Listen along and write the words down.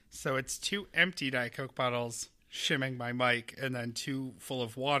So it's 2 empty Diet Coke bottles shimming my mic, and then 2 full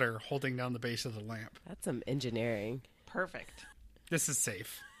of water holding down the base of the lamp. That's some engineering. Perfect. This is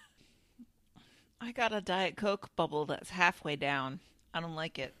safe. I got a Diet Coke bubble that's halfway down. I don't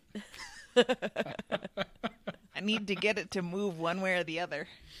like it. I need to get it to move one way or the other.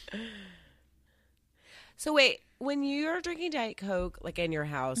 So wait, when you're drinking Diet Coke, like in your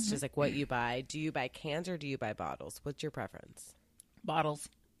house, just like what you buy, do you buy cans or do you buy bottles? What's your preference? Bottles.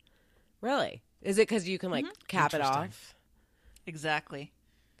 Really? Is it because you can like cap it off? Exactly.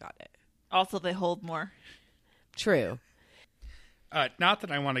 Got it. Also, they hold more. True. Not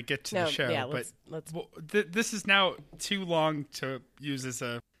that I want to get to the show, yeah, but let's... this is now too long to use as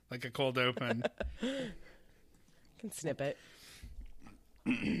a cold open. Can snip it.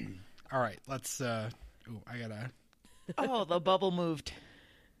 All right, let's. I gotta. Oh, the bubble moved.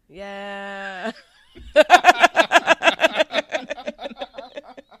 Yeah.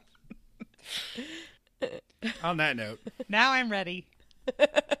 On that note, Now I'm ready.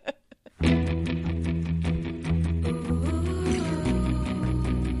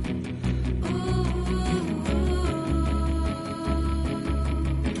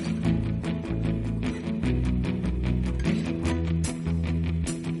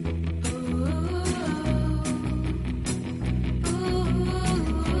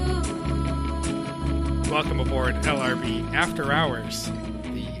 welcome aboard LRB After Hours,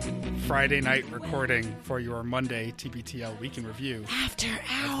 the Friday night recording for your Monday TBTL Week in Review. After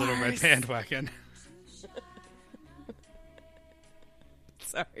Hours. Little Red Bandwagon.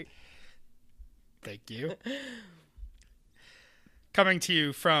 Sorry. Thank you. Coming to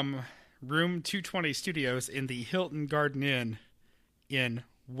you from Room 220 Studios in the Hilton Garden Inn in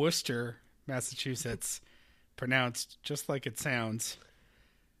Worcester, Massachusetts. Pronounced just like it sounds.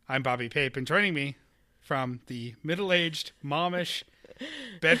 I'm Bobby Pape, and joining me from the middle-aged, momish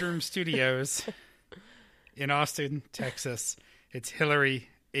bedroom studios in Austin, Texas, it's Hillary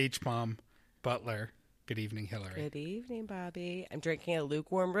H. Mom Butler. Good evening, Hillary. Good evening, Bobby. I'm drinking a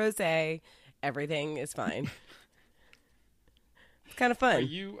lukewarm rosé. Everything is fine. It's kind of fun. Are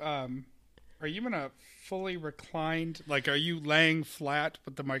you in a fully reclined, like, are you laying flat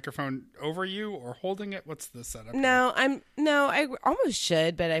with the microphone over you or holding it? What's the setup? I almost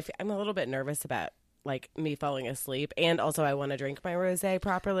should, but I'm a little bit nervous about like me falling asleep, and also I want to drink my rosé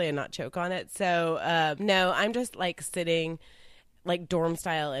properly and not choke on it. So no, I'm just like sitting like dorm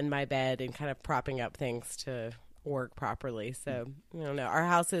style in my bed and kind of propping up things to work properly. So I don't know. Our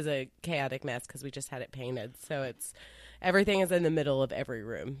house is a chaotic mess because we just had it painted, so everything is in the middle of every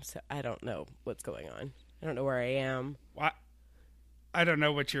room. So I don't know what's going on. I don't know where I am. What? I don't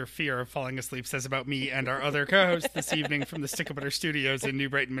know what your fear of falling asleep says about me and our other co-host this evening from the Stick of Butter Studios in New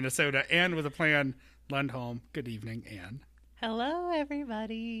Brighton, Minnesota, and with a plan, Lundholm. Good evening, Anne. Hello,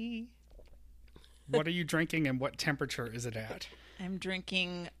 everybody. What are you drinking and what temperature is it at? I'm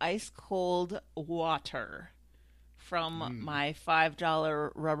drinking ice cold water from my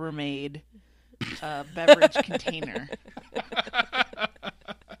 $5 Rubbermaid beverage container.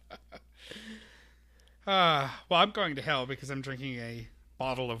 Well, I'm going to hell because I'm drinking a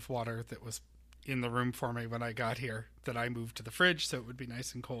bottle of water that was in the room for me when I got here that I moved to the fridge so it would be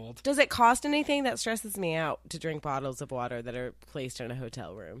nice and cold. Does it cost anything? That stresses me out to drink bottles of water that are placed in a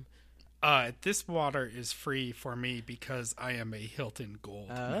hotel room. This water is free for me because I am a Hilton Gold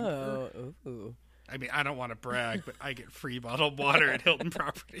member. Ooh. I mean, I don't want to brag, but I get free bottled water at Hilton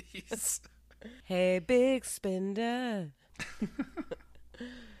Properties. Hey, big spender.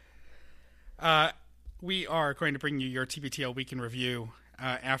 We are going to bring you your TBTL Week in Review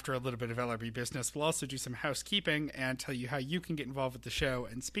after a little bit of LRB business. We'll also do some housekeeping and tell you how you can get involved with the show.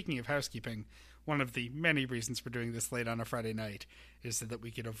 And speaking of housekeeping, one of the many reasons we're doing this late on a Friday night is so that we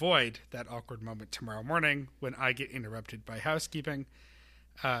can avoid that awkward moment tomorrow morning when I get interrupted by housekeeping.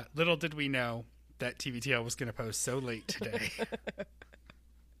 Little did we know that TBTL was going to post so late today.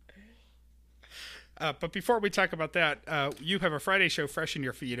 But before we talk about that, you have a Friday show fresh in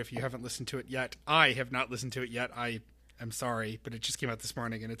your feed if you haven't listened to it yet. I have not listened to it yet. I am sorry, but it just came out this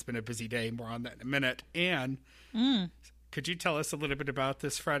morning, and it's been a busy day. More on that in a minute. Anne, could you tell us a little bit about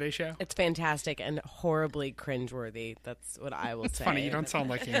this Friday show? It's fantastic and horribly cringeworthy. That's what I will say. Funny, you don't sound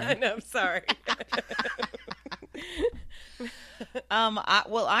like Anne. No, I'm sorry.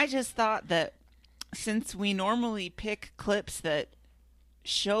 I just thought that since we normally pick clips that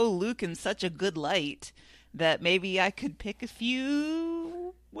show Luke in such a good light, that maybe I could pick a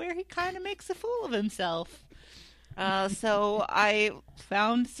few where he kind of makes a fool of himself. So I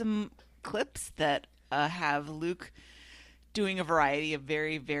found some clips that have Luke doing a variety of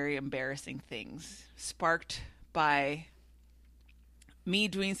very, very embarrassing things, sparked by me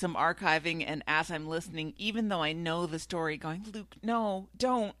doing some archiving, and as I'm listening, even though I know the story, going, Luke, no,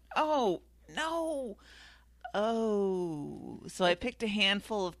 don't. Oh, no. Oh. So I picked a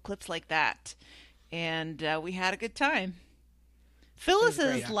handful of clips like that, and we had a good time.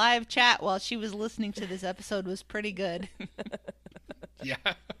 Phyllis's live chat while she was listening to this episode was pretty good. Yeah.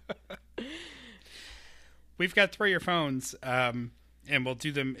 We've got Throw Your Phones, and we'll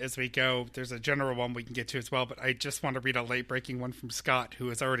do them as we go. There's a general one we can get to as well, but I just want to read a late-breaking one from Scott, who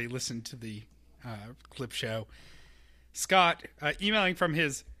has already listened to the clip show. Scott, emailing from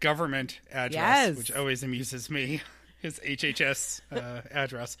his government address, which always amuses me, his HHS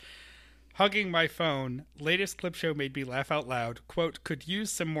address. Hugging my phone, latest clip show made me laugh out loud. Quote, could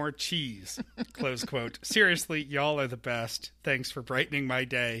use some more cheese. Close quote. Seriously, y'all are the best. Thanks for brightening my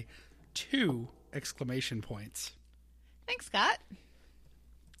day. 2 exclamation points. Thanks, Scott.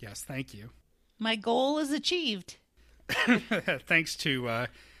 Yes, thank you. My goal is achieved. Thanks to Ann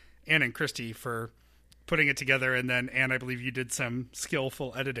and Christy for putting it together. And then, Ann, I believe you did some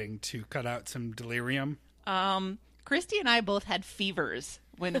skillful editing to cut out some delirium. Christy and I both had fevers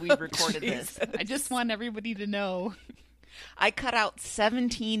when we recorded this. I just want everybody to know. I cut out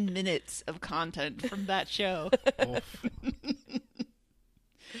 17 minutes of content from that show.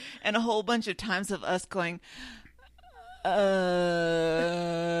 And a whole bunch of times of us going,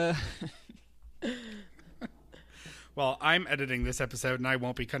 Well, I'm editing this episode, and I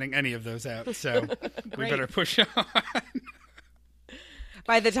won't be cutting any of those out, so we better push on.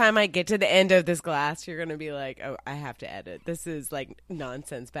 By the time I get to the end of this glass, you're going to be like, oh, I have to edit. This is like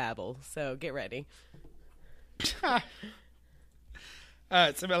nonsense babble, so get ready. Some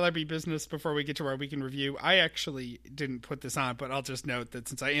LRB business before we get to our weekend review. I actually didn't put this on, but I'll just note that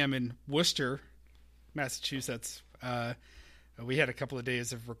since I am in Worcester, Massachusetts, we had a couple of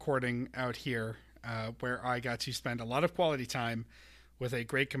days of recording out here where I got to spend a lot of quality time with a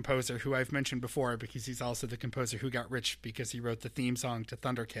great composer who I've mentioned before because he's also the composer who got rich because he wrote the theme song to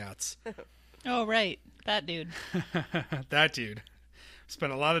Thundercats. Oh, right. That dude. That dude.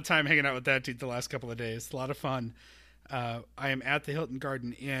 Spent a lot of time hanging out with that dude the last couple of days. A lot of fun. I am at the Hilton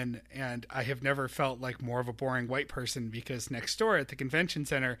Garden Inn, and I have never felt like more of a boring white person because next door at the convention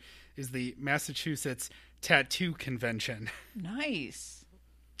center is the Massachusetts Tattoo Convention. Nice.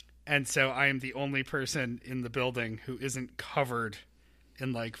 And so I am the only person in the building who isn't covered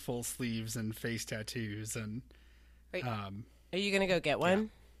in like full sleeves and face tattoos. And are you gonna go get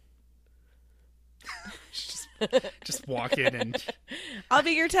one? Yeah. just walk in and I'll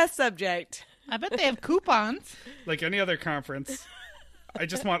be your test subject. I bet they have coupons. Like any other conference, I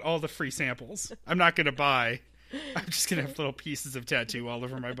just want all the free samples. I'm not gonna buy. I'm just gonna have little pieces of tattoo all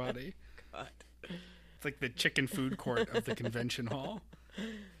over my body. God. It's like the chicken food court of the convention hall.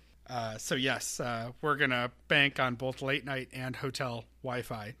 So yes, we're going to bank on both late night and hotel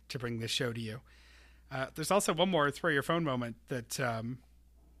Wi-Fi to bring this show to you. There's also one more Throw Your Phone moment that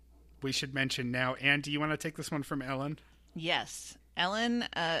we should mention now. Anne, do you want to take this one from Ellen? Yes. Ellen,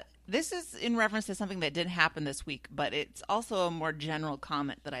 this is in reference to something that did happen this week, but it's also a more general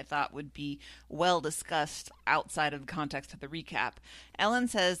comment that I thought would be well discussed outside of the context of the recap. Ellen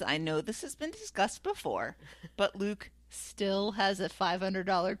says, I know this has been discussed before, but Luke still has a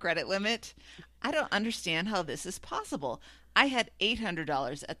 $500 credit limit. I don't understand how this is possible. I had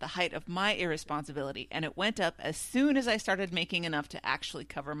 $800 at the height of my irresponsibility, and it went up as soon as I started making enough to actually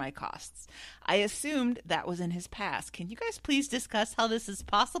cover my costs. I assumed that was in his past. Can you guys please discuss how this is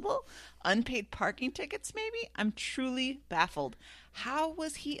possible? Unpaid parking tickets, maybe? I'm truly baffled. How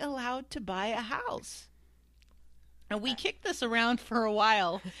was he allowed to buy a house? And we kicked this around for a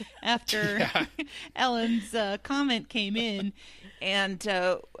while after Ellen's comment came in. And,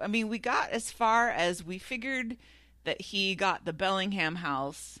 we got as far as we figured that he got the Bellingham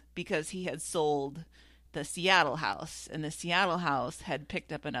house because he had sold the Seattle house. And the Seattle house had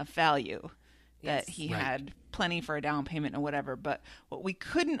picked up enough value that he had plenty for a down payment and whatever. But what we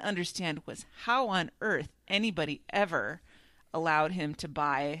couldn't understand was how on earth anybody ever allowed him to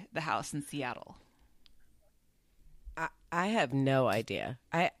buy the house in Seattle. I have no idea.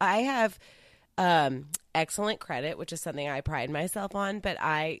 I have excellent credit, which is something I pride myself on, but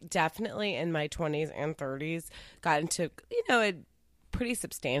I definitely in my 20s and 30s got into, a pretty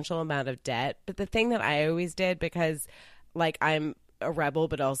substantial amount of debt. But the thing that I always did, because like I'm a rebel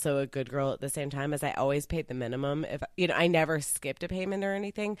but also a good girl at the same time, is I always paid the minimum. If I never skipped a payment or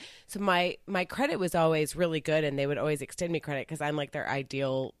anything. So my credit was always really good, and they would always extend me credit because I'm like their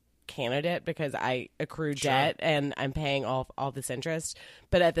ideal candidate because I accrue debt and I'm paying all this interest,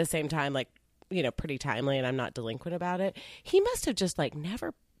 but at the same time, like, pretty timely, and I'm not delinquent about it. He must have just like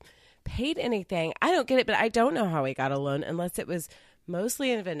never paid anything. I don't get it, but I don't know how he got a loan unless it was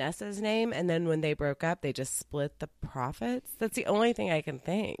mostly in Vanessa's name, and then when they broke up, they just split the profits. That's the only thing I can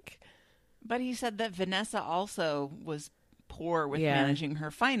think. But he said that Vanessa also was poor with Yeah. managing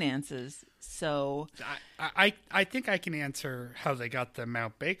her finances. So I think I can answer how they got the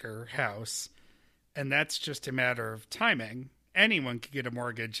Mount Baker house, and that's just a matter of timing. Anyone could get a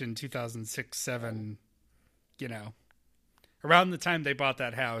mortgage in 2006, 7, around the time they bought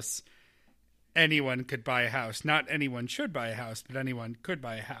that house. Anyone could buy a house. Not anyone should buy a house, but anyone could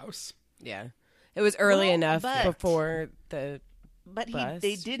buy a house. Yeah. It was early Well, enough but- before the But bust.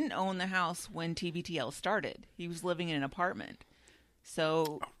 they didn't own the house when TBTL started. He was living in an apartment.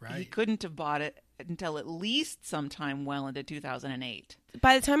 So he right. couldn't have bought it until at least sometime well into 2008.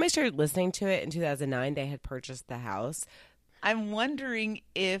 By the time I started listening to it in 2009, they had purchased the house. I'm wondering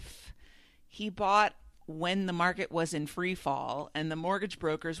if he bought when the market was in free fall and the mortgage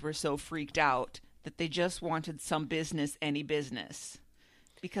brokers were so freaked out that they just wanted some business, any business.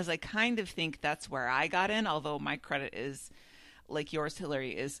 Because I kind of think that's where I got in, although my credit is, like yours,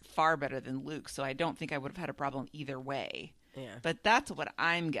 Hillary, is far better than Luke's, so I don't think I would have had a problem either way. Yeah. But that's what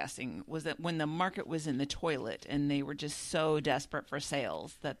I'm guessing, was that when the market was in the toilet and they were just so desperate for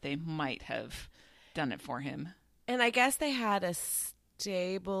sales that they might have done it for him. And I guess they had a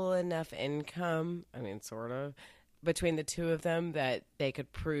stable enough income, I mean, sort of, between the two of them that they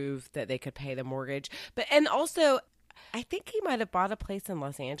could prove that they could pay the mortgage. And also, I think he might have bought a place in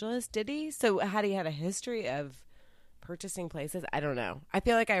Los Angeles, did he? So had he had a history of purchasing places? I don't know. I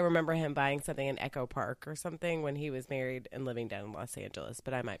feel like I remember him buying something in Echo Park or something when he was married and living down in Los Angeles,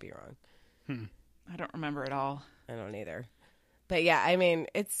 but I might be wrong. I don't remember at all. I don't either. But yeah, I mean,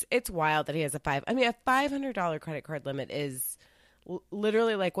 it's wild that he has a $500 credit card limit is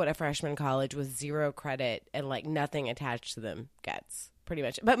literally like what a freshman college with zero credit and like nothing attached to them gets, pretty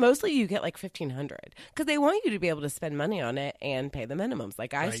much. But mostly you get like $1,500 because they want you to be able to spend money on it and pay the minimums,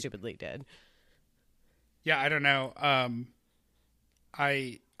 like I Right. stupidly did. Yeah, I don't know.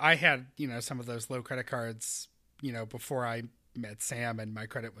 I had, some of those low credit cards, before I met Sam, and my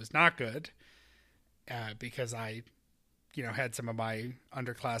credit was not good because I, had some of my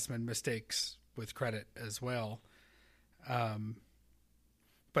underclassmen mistakes with credit as well.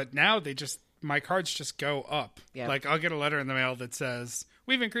 But now my cards just go up. Yeah. Like I'll get a letter in the mail that says,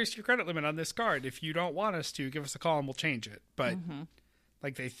 "We've increased your credit limit on this card. If you don't want us to, give us a call and we'll change it." But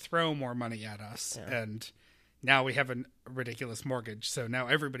like they throw more money at us, and now we have a ridiculous mortgage. So now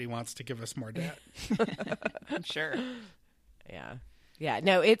everybody wants to give us more debt. I'm sure. Yeah. Yeah.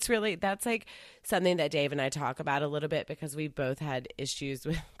 No, it's really, that's like something that Dave and I talk about a little bit because we both had issues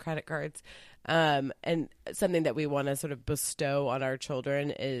with credit cards. And something that we want to sort of bestow on our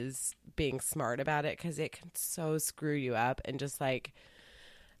children is being smart about it because it can so screw you up and just like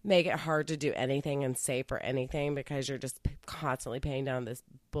make it hard to do anything and save for anything because you're just constantly paying down this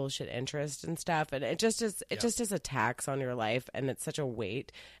bullshit interest and stuff. And it just is, just is a tax on your life and it's such a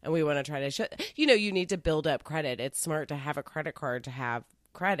weight. And we want to try to show, you need to build up credit. It's smart to have a credit card to have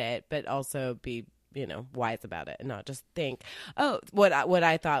credit, but also be, wise about it and not just think, oh, what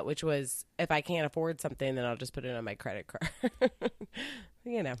I thought, which was if I can't afford something, then I'll just put it on my credit card,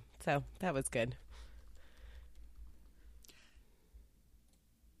 so that was good.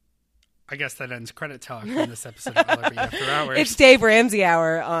 I guess that ends credit talk on this episode of LRB After Hours. It's Dave Ramsey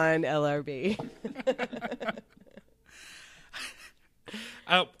hour on LRB.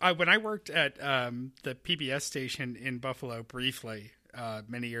 When I worked at the PBS station in Buffalo briefly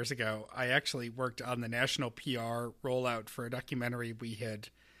many years ago, I actually worked on the national PR rollout for a documentary we had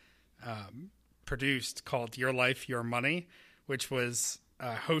produced called Your Life, Your Money, which was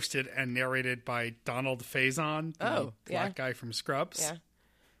hosted and narrated by Donald Faison, the black guy from Scrubs. Yeah.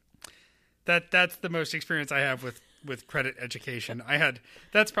 That's the most experience I have with credit education.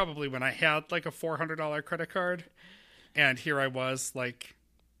 That's probably when I had like a $400 credit card, and here I was like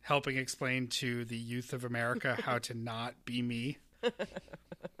helping explain to the youth of America how to not be me.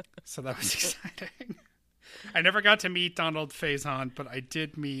 So that was exciting. I never got to meet Donald Faison, but I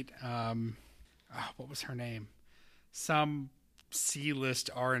did meet what was her name? Some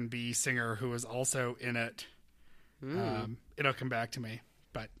C-list R&B singer who was also in it. It'll come back to me,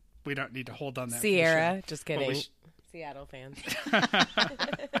 but we don't need to hold on that. Sierra, just Well, kidding. Seattle fans.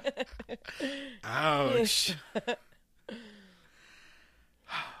 Ouch.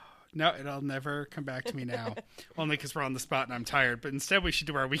 No, it'll never come back to me now. Only because we're on the spot and I'm tired. But instead, we should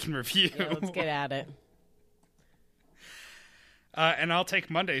do our weekend review. Yeah, let's get at it. And I'll take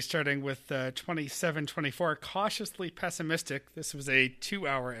Monday, starting with 27-24. Cautiously Pessimistic. This was a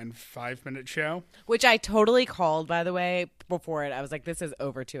 2-hour and 5-minute show. Which I totally called, by the way, before it. I was like, this is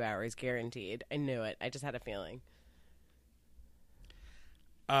over 2 hours, guaranteed. I knew it. I just had a feeling.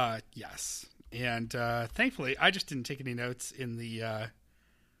 Yes. And thankfully, I just didn't take any notes in the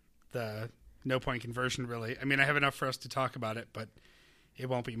no point conversion, really. I mean, I have enough for us to talk about it, but it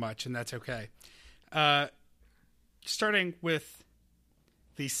won't be much, and that's okay. Starting with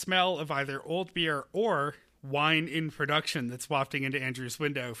the smell of either old beer or wine in production that's wafting into Andrew's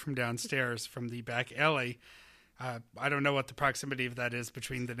window from downstairs from the back alley. I don't know what the proximity of that is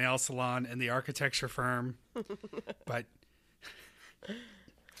between the nail salon and the architecture firm, but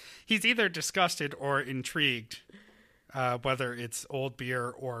he's either disgusted or intrigued, whether it's old beer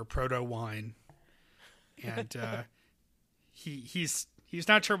or proto wine. And he's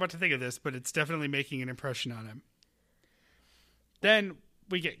not sure what to think of this, but it's definitely making an impression on him. Then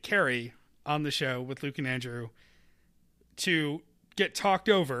we get Carrie on the show with Luke and Andrew to get talked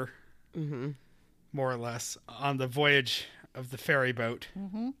over, more or less, on the voyage of the ferry boat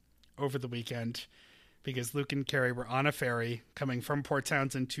over the weekend, because Luke and Carrie were on a ferry coming from Port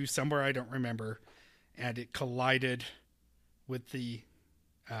Townsend to somewhere I don't remember, and it collided with the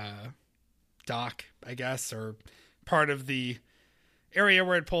dock, I guess, or part of the area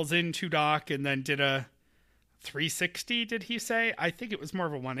where it pulls into dock, and then did a 360, did he say? I think it was more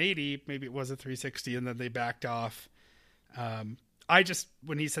of a 180. Maybe it was a 360, and then they backed off. I just,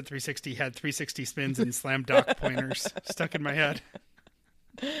 when he said 360, had 360 spins and slam dock pointers stuck in my head.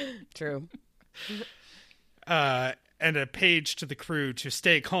 True. And a page to the crew to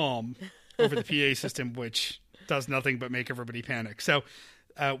stay calm over the PA system, which does nothing but make everybody panic. So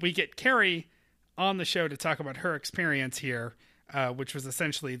we get Carrie on the show to talk about her experience here, which was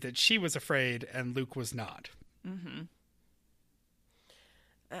essentially that she was afraid and Luke was not.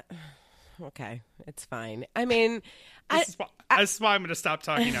 Okay, it's fine. I mean, This is why I'm going to stop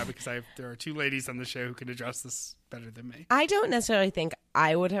talking now, because there are two ladies on the show who can address this better than me. I don't necessarily think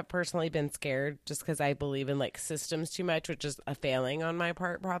I would have personally been scared, just because I believe in like systems too much, which is a failing on my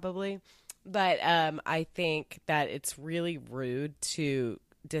part probably. But I think that it's really rude to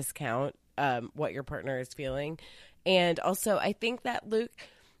discount what your partner is feeling. And also, I think that Luke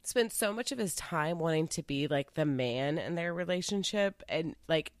spent so much of his time wanting to be like the man in their relationship, and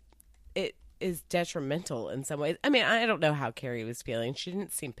like it is detrimental in some ways. I mean, I don't know how Carrie was feeling. She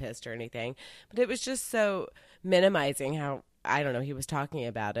didn't seem pissed or anything, but it was just so minimizing how, I don't know, he was talking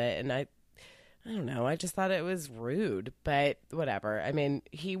about it. And I don't know. I just thought it was rude, but whatever. I mean,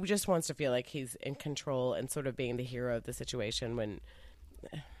 he just wants to feel like he's in control and sort of being the hero of the situation when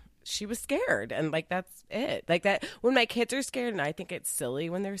she was scared. And like, that's it. Like that, when my kids are scared and I think it's silly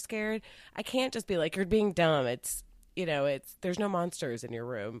when they're scared, I can't just be like, you're being dumb. It's, you know, there's no monsters in your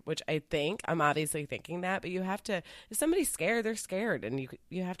room, which I'm obviously thinking that, but you have to, if somebody's scared, they're scared, and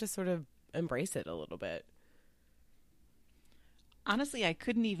you have to sort of embrace it a little bit. Honestly, I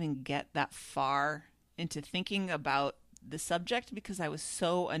couldn't even get that far into thinking about the subject because I was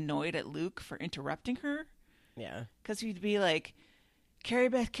so annoyed at Luke for interrupting her. Yeah. Because he'd be like, Carrie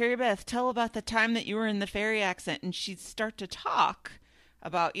Beth, tell about the time that you were in the ferry accident. And she'd start to talk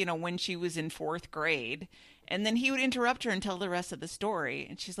about, you know, when she was in 4th grade. And then he would interrupt her and tell the rest of the story.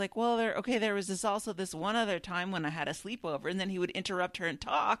 And she's like, well, there was this one other time when I had a sleepover. And then he would interrupt her and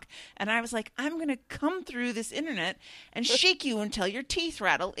talk. And I was like, I'm going to come through this internet and shake you until your teeth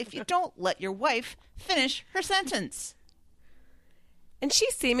rattle if you don't let your wife finish her sentence. And she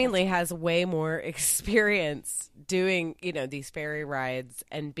seemingly has way more experience doing, you know, these ferry rides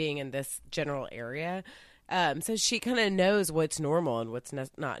and being in this general area. So she kind of knows what's normal and what's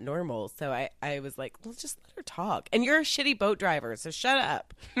not normal. So I was like, well, just let her talk. And you're a shitty boat driver, so shut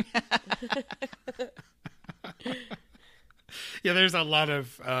up. Yeah, there's a lot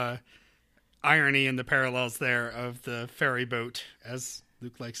of irony in the parallels there of the ferry boat, as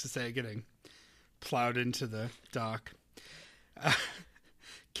Luke likes to say, getting plowed into the dock.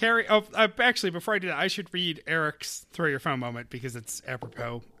 Carrie, actually, before I do that, I should read Eric's Throw Your Phone moment because it's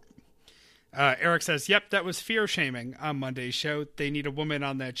apropos. Eric says, yep, that was fear shaming on Monday's show. They need a woman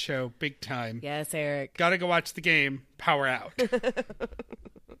on that show big time. Yes, Eric. Gotta go watch the game. Power out.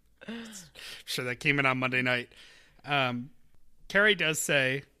 Sure, that came in on Monday night. Carrie does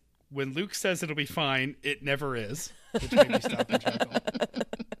say, when Luke says it'll be fine, it never is. Which made me stop and chuckle.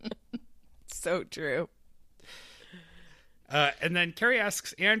 So true. And then Carrie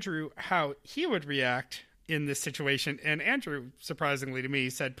asks Andrew how he would react in this situation, and Andrew, surprisingly to me,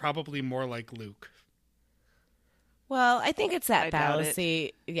 said probably more like Luke. Well, I think it's that I doubt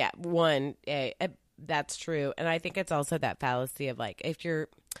fallacy. Yeah, that's true, and I think it's also that fallacy of like if you're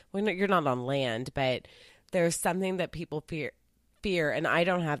not on land, but there's something that people fear, and I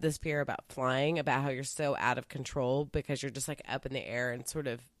don't have this fear about flying, about how you're so out of control because you're just like up in the air and sort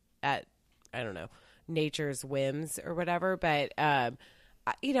of at, I don't know, nature's whims or whatever, but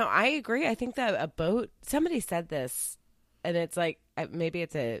I agree. I think that a boat, somebody said this, and it's like, maybe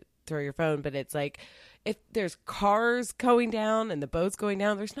it's a throw your phone, but it's like, if there's cars going down and the boat's going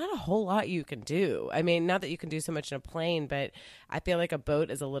down, there's not a whole lot you can do. I mean, not that you can do so much in a plane, but I feel like a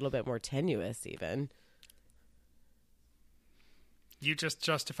boat is a little bit more tenuous even. You just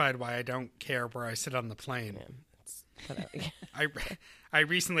justified why I don't care where I sit on the plane. I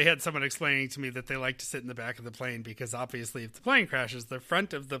recently had someone explaining to me that they like to sit in the back of the plane because obviously if the plane crashes, the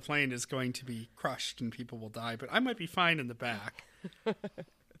front of the plane is going to be crushed and people will die, but I might be fine in the back.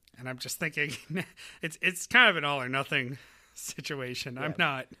 And I'm just thinking it's kind of an all or nothing situation. Yeah.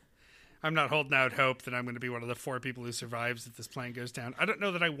 I'm not holding out hope that I'm going to be one of the 4 people who survives if this plane goes down. I don't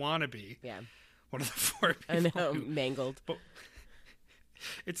know that I want to be one of the 4 people. I know, mangled. But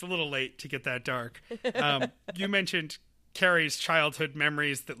it's a little late to get that dark. You mentioned Carrie's childhood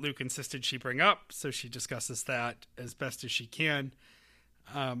memories that Luke insisted she bring up, so she discusses that as best as she can.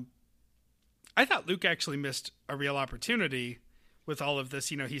 I thought Luke actually missed a real opportunity with all of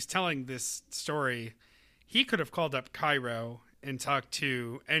this. You know, he's telling this story. He could have called up Cairo and talked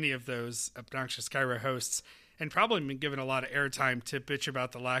to any of those obnoxious Cairo hosts and probably been given a lot of airtime to bitch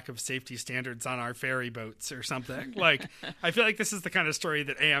about the lack of safety standards on our ferry boats or something. Like, I feel like this is the kind of story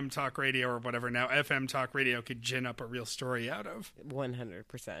that AM Talk Radio or whatever, now FM Talk Radio, could gin up a real story out of.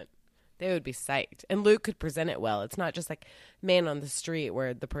 100%. They would be psyched. And Luke could present it well. It's not just like man on the street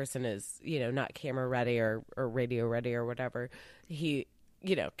where the person is, not camera ready or radio ready or whatever. He,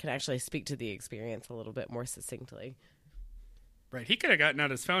 can actually speak to the experience a little bit more succinctly. Right. He could have gotten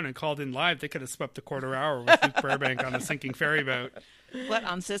out his phone and called in live. They could have swept the quarter hour with Luke Burbank on a sinking ferry boat. What,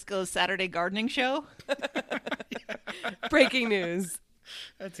 on Cisco's Saturday gardening show? Breaking news.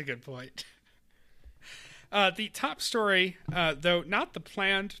 That's a good point. The top story, though not the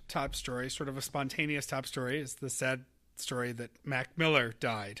planned top story, sort of a spontaneous top story, is the sad story that Mac Miller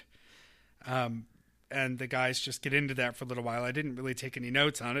died. And the guys just get into that for a little while. I didn't really take any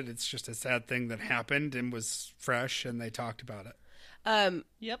notes on it. It's just a sad thing that happened and was fresh, and they talked about it.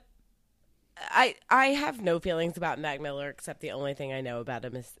 Yep. I have no feelings about Mac Miller, except the only thing I know about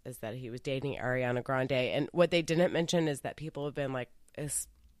him is that he was dating Ariana Grande. And what they didn't mention is that people have been like,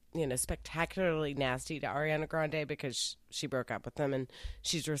 spectacularly nasty to Ariana Grande because she broke up with him and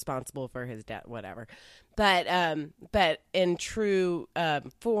she's responsible for his death, whatever. But in true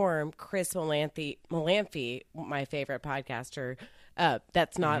form, Chris Melanphy, my favorite podcaster,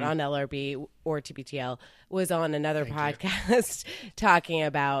 that's not on LRB or TBTL, was on another podcast talking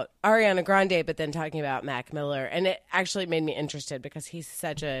about Ariana Grande, but then talking about Mac Miller. And it actually made me interested because he's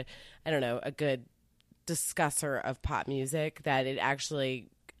such a good discusser of pop music that it actually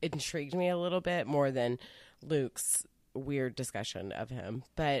intrigued me a little bit more than Luke's weird discussion of him.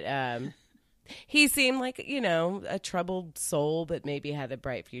 But he seemed like, a troubled soul, but maybe had a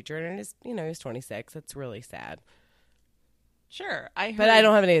bright future. And he's 26. It's really sad. Sure. But I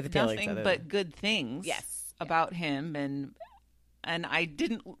don't have any of the feelings. Nothing but good things yes. about him. And I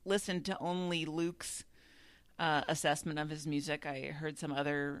didn't listen to only Luke's assessment of his music. I heard some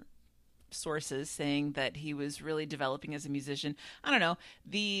other sources saying that he was really developing as a musician. I don't know.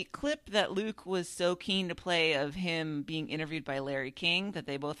 The clip that Luke was so keen to play of him being interviewed by Larry King that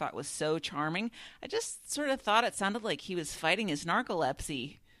they both thought was so charming, I just sort of thought it sounded like he was fighting his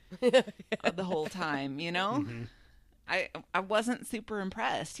narcolepsy the whole time, Mm-hmm. I wasn't super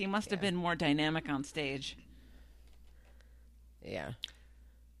impressed. He must have been more dynamic on stage. Yeah.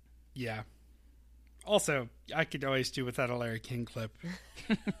 Yeah. Also, I could always do without a Larry King clip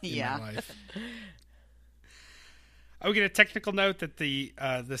in my life. I will get a technical note that the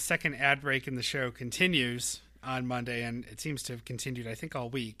second ad break in the show continues on Monday, and it seems to have continued, I think, all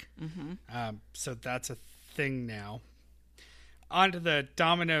week. Mm-hmm. So that's a thing now. On to the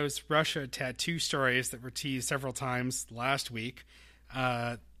Domino's Russia tattoo stories that were teased several times last week.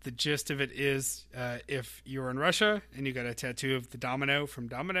 The gist of it is if you're in Russia and you got a tattoo of the domino from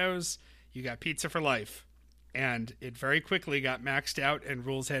Domino's, you got pizza for life. And it very quickly got maxed out and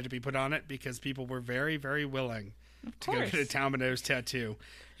rules had to be put on it because people were very, very willing to go get a Domino's tattoo.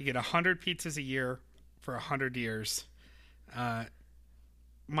 You get 100 pizzas a year for 100 years.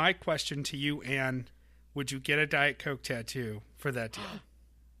 My question to you, Anne, would you get a Diet Coke tattoo for that deal?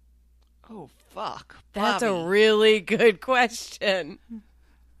 Oh, fuck. That's Bobby. a really good question.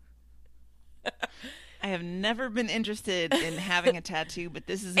 I have never been interested in having a tattoo, but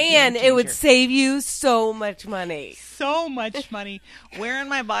this is a and game it would changer. save you so much money. So much money. Where in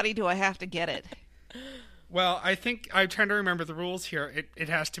my body do I have to get it? Well, I think I'm trying to remember the rules here. It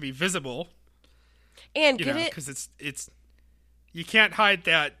has to be visible, And you get know, it because it's you can't hide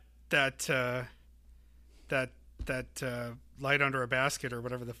that light under a basket or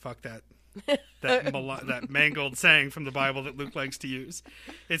whatever the fuck that that mangled saying from the Bible that Luke likes to use.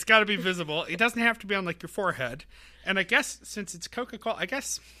 It's got to be visible. It doesn't have to be on like your forehead. And I guess since it's Coca-Cola, I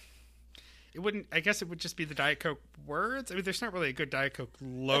guess it would just be the Diet Coke words. I mean, there's not really a good Diet Coke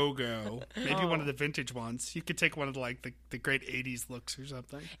logo. Maybe one of the vintage ones. You could take one of the great 80s looks or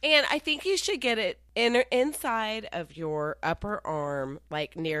something. And I think you should get it inside of your upper arm,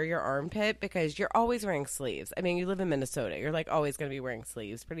 like near your armpit, because you're always wearing sleeves. I mean, you live in Minnesota. You're like always going to be wearing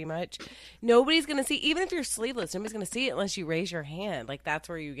sleeves pretty much. Nobody's going to see, even if you're sleeveless, nobody's going to see it unless you raise your hand. Like that's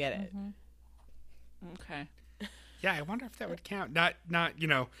where you get it. Mm-hmm. Okay. Yeah, I wonder if that would count. Not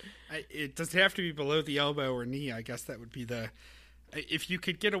it doesn't have to be below the elbow or knee. I guess that would be if you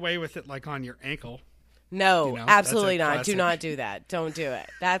could get away with it like on your ankle. No, absolutely not. Classic. Do not do that. Don't do it.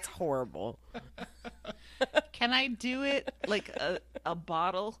 That's horrible. Can I do it like a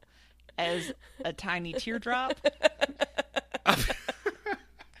bottle as a tiny teardrop?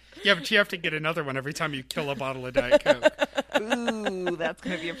 Yeah, but you have to get another one every time you kill a bottle of Diet Coke. Ooh, that's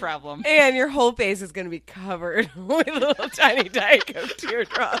going to be a problem. And your whole face is going to be covered with little tiny Diet Coke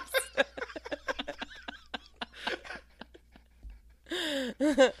teardrops.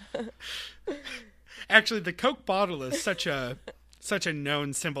 Actually, the Coke bottle is such a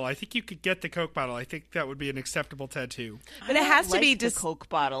known symbol. I think you could get the Coke bottle. I think that would be an acceptable tattoo. But it has to be the Coke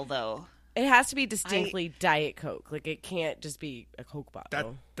bottle, though. It has to be distinctly Diet Coke. Like it can't just be a Coke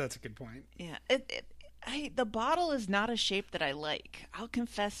bottle. That's a good point. Yeah, the bottle is not a shape that I like. I'll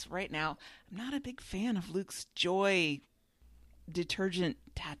confess right now, I'm not a big fan of Luke's Joy detergent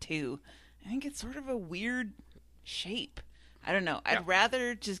tattoo. I think it's sort of a weird shape. I don't know. I'd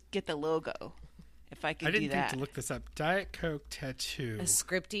rather just get the logo if I could do that. I didn't think to look this up. Diet Coke tattoo. A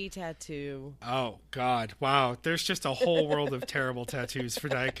scripty tattoo. Oh, God. Wow. There's just a whole world of terrible tattoos for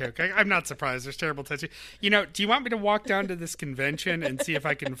Diet Coke. I'm not surprised there's terrible tattoos. You know, do you want me to walk down to this convention and see if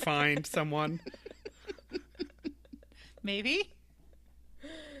I can find someone? Maybe.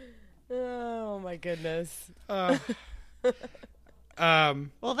 Oh, my goodness. Well,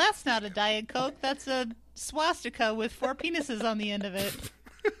 that's not a Diet Coke. That's a swastika with 4 penises on the end of it.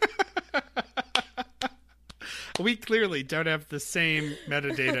 We clearly don't have the same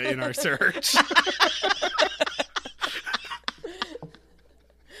metadata in our search.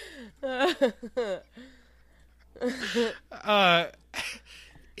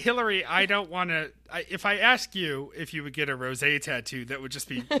 Hillary, I don't want to. If I ask you if you would get a rosé tattoo, that would just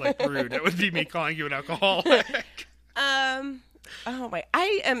be like rude. That would be me calling you an alcoholic. Oh my!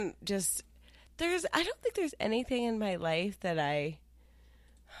 I am just. I don't think there's anything in my life that I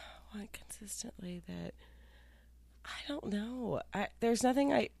want consistently that. I don't know. There's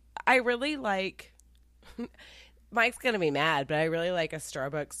nothing I really like. Mike's going to be mad, but I really like a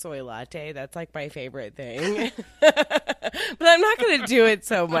Starbucks soy latte. That's like my favorite thing. But I'm not going to do it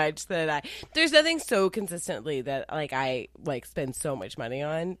so much that there's nothing so consistently that I spend so much money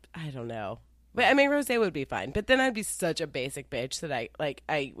on. I don't know. But I mean, rosé would be fine. But then I'd be such a basic bitch that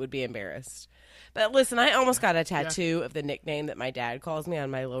I would be embarrassed. But listen, I almost got a tattoo of the nickname that my dad calls me on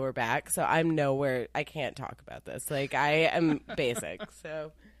my lower back, so I'm nowhere. I can't talk about this. Like, I am basic.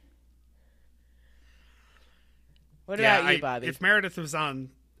 So, what about you, Bobby? If Meredith was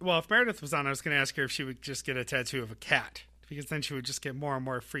on, I was going to ask her if she would just get a tattoo of a cat, because then she would just get more and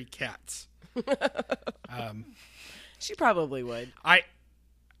more free cats. She probably would. I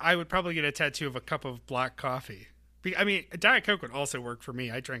would probably get a tattoo of a cup of black coffee. I mean, Diet Coke would also work for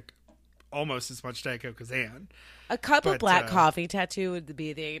me. I drink almost as much Diet Coke as Anne. A cup of black coffee tattoo would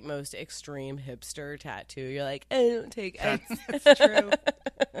be the most extreme hipster tattoo. You're like, I don't take ice. That's true.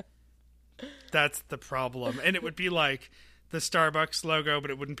 That's the problem. And it would be like the Starbucks logo,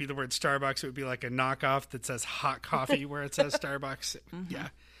 but it wouldn't be the word Starbucks. It would be like a knockoff that says hot coffee where it says Starbucks. Mm-hmm. Yeah.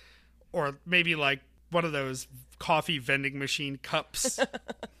 Or maybe like one of those coffee vending machine cups.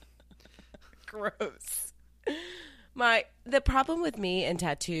 Gross. The problem with me and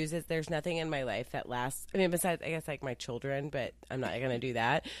tattoos is there's nothing in my life that lasts. I mean, besides, I guess, like my children, but I'm not going to do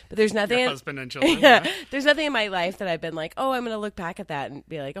that. But there's nothing. Your husband and children. Yeah, there's nothing in my life that I've been like, oh, I'm going to look back at that and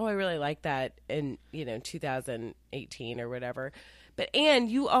be like, oh, I really like that in 2018 or whatever. But Anne,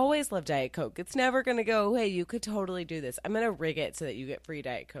 you always love Diet Coke. It's never going to go, hey, you could totally do this. I'm going to rig it so that you get free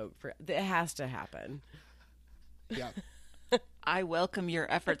Diet Coke. It has to happen. Yeah. I welcome your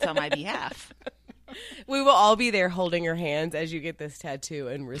efforts on my behalf. We will all be there holding your hands as you get this tattoo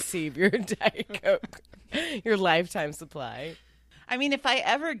and receive your Diet Coke, your lifetime supply. I mean, if I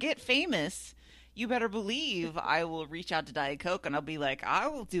ever get famous, you better believe I will reach out to Diet Coke and I'll be like, I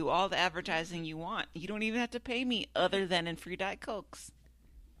will do all the advertising you want. You don't even have to pay me other than in free Diet Cokes.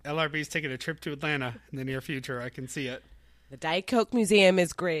 LRB's taking a trip to Atlanta in the near future. I can see it. The Diet Coke Museum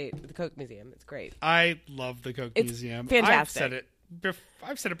is great. The Coke Museum is great. I love the Coke It's Museum. fantastic.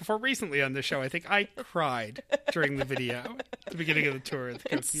 I've said it before recently on the show. I think I cried during the video at the beginning of the tour of the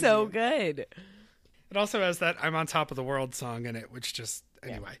Coke It's Museum. so good. It also has that "I'm on Top of the World" song in it, which just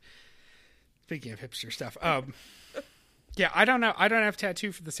anyway. Speaking of hipster stuff, yeah, I don't know. I don't have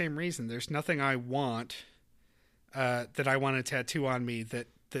tattoo for the same reason. There's nothing I want that I want to tattoo on me that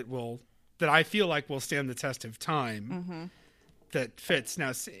I feel like will stand the test of time. That fits.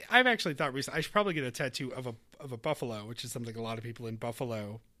 Now, see, I've actually thought recently I should probably get a tattoo of a buffalo, which is something a lot of people in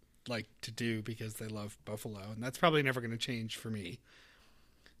Buffalo like to do because they love buffalo, and that's probably never going to change for me.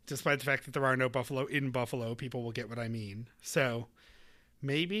 Despite the fact that there are no buffalo in Buffalo, people will get what I mean. So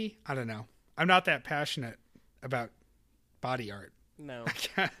maybe, I don't know. I'm not that passionate about body art, No, I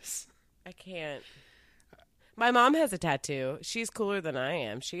guess. I can't. My mom has a tattoo. She's cooler than I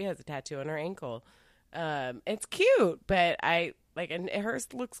am. She has a tattoo on her ankle. It's cute, but and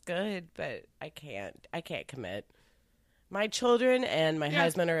hers looks good, but I can't commit. My children and my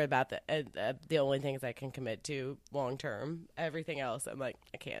husband are about the only things I can commit to long term. Everything else, I'm like,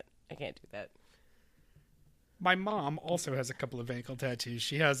 I can't do that. My mom also has a couple of ankle tattoos.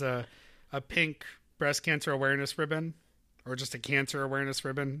 She has a pink breast cancer awareness ribbon, or just a cancer awareness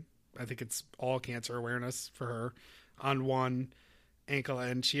ribbon. I think it's all cancer awareness for her on one ankle,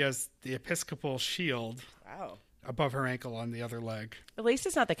 and she has the Episcopal shield Wow. above her ankle on the other leg. At least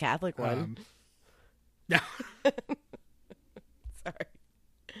it's not the Catholic one. No. Sorry.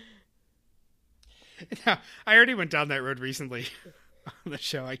 Now, I already went down that road recently on the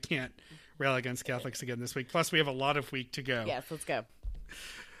show. I can't rail against Catholics again this week. Plus, we have a lot of week to go. Yes, let's go.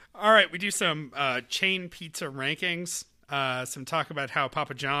 All right, we do some chain pizza rankings. Some talk about how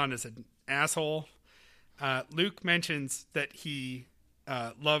Papa John is an asshole. Luke mentions that he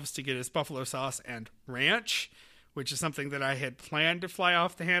loves to get his buffalo sauce and ranch, which is something that I had planned to fly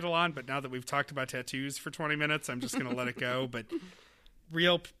off the handle on, but now that we've talked about tattoos for 20 minutes, I'm just going to let it go. But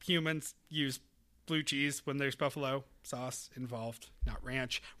real humans use blue cheese when there's buffalo sauce involved, not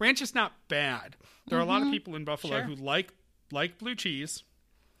ranch. Ranch is not bad. There are a lot of people in Buffalo who like blue cheese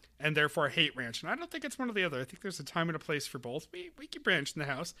and therefore hate ranch. And I don't think it's one or the other. I think there's a time and a place for both. We keep ranch in the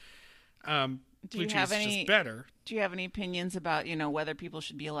house. Blue cheese is just better. Do you have any opinions about, whether people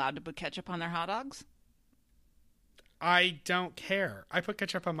should be allowed to put ketchup on their hot dogs? I don't care. I put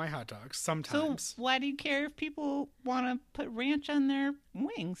ketchup on my hot dogs sometimes. So why do you care if people want to put ranch on their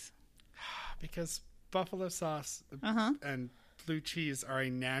wings? Because buffalo sauce and blue cheese are a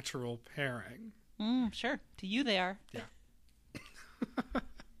natural pairing. Sure. To you they are. Yeah.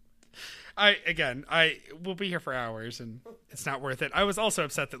 I will be here for hours, and it's not worth it. I was also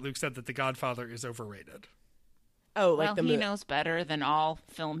upset that Luke said that The Godfather is overrated. Oh, Well, he knows better than all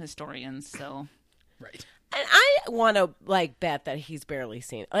film historians, so... Right. And I want to bet that he's barely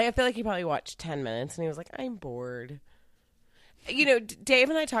seen it. I feel like he probably watched 10 minutes and he was like, I'm bored. Dave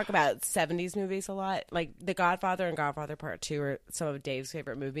and I talk about 70s movies a lot. Like The Godfather and Godfather Part 2 are some of Dave's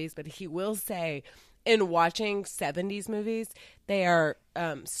favorite movies, but he will say in watching 70s movies, they are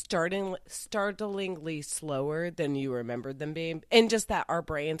startlingly slower than you remembered them being. And just that our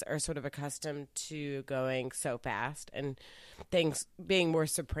brains are sort of accustomed to going so fast and things being more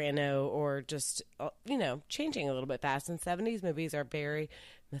soprano or just, changing a little bit fast. And 70s movies are very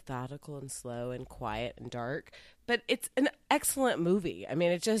methodical and slow and quiet and dark. But it's an excellent movie. I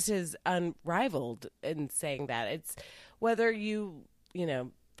mean, it just is unrivaled in saying that. It's whether you,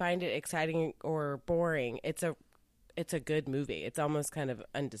 find it exciting or boring, it's a good movie. It's almost kind of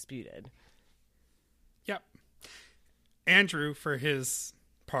undisputed. Yep. Andrew, for his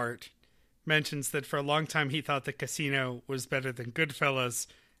part, mentions that for a long time he thought that Casino was better than Goodfellas,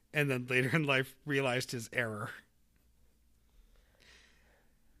 and then later in life realized his error.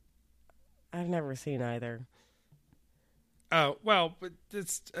 I've never seen either. Oh, well, but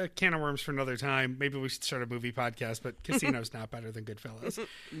it's a can of worms for another time. Maybe we should start a movie podcast, but Casino's not better than Goodfellas.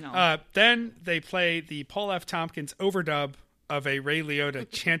 No. Then they play the Paul F. Tompkins overdub of a Ray Liotta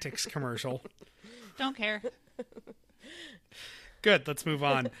Chantix commercial. Don't care. Good, let's move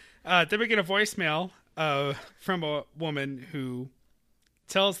on. Then we get a voicemail from a woman who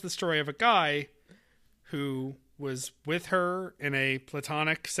tells the story of a guy who was with her in a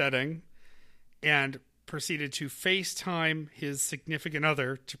platonic setting and proceeded to FaceTime his significant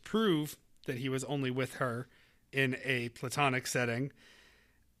other to prove that he was only with her in a platonic setting,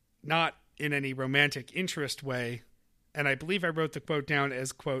 not in any romantic interest way. And I believe I wrote the quote down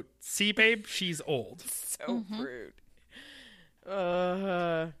as, quote, "See, babe, she's old." So rude.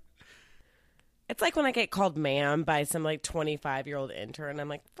 It's like when I get called ma'am by some 25-year-old intern. I'm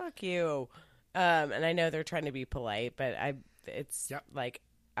like, fuck you. And I know they're trying to be polite, but it's Yep. like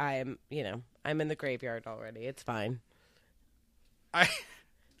I'm in the graveyard already. It's fine.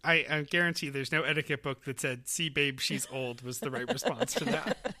 I guarantee there's no etiquette book that said, "See, babe, she's old" was the right response to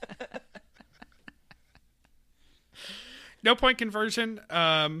that. No point conversion.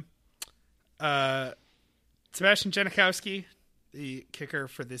 Sebastian Janikowski, the kicker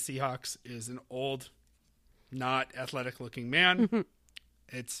for the Seahawks, is an old, not athletic-looking man.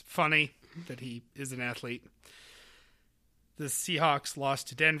 It's funny that he is an athlete. The Seahawks lost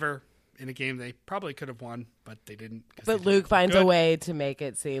to Denver in a game they probably could have won, but they didn't. But Luke finds a way to make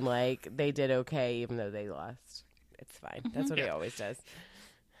it seem like they did okay, even though they lost. It's fine. That's what he always does.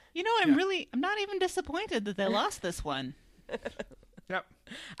 You know, I'm not even disappointed that they lost this one. Yep.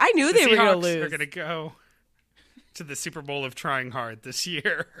 I knew The they were going to Seahawks lose. are going to go to the Super Bowl of trying hard this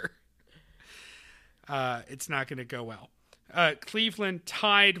year. It's not going to go well. Cleveland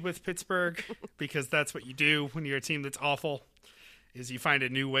tied with Pittsburgh because that's what you do when you're a team that's awful, is you find a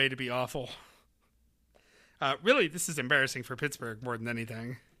new way to be awful. Really, this is embarrassing for Pittsburgh more than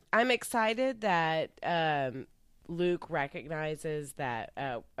anything. I'm excited that Luke recognizes that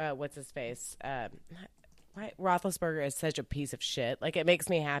what's his face? Roethlisberger is such a piece of shit. Like, it makes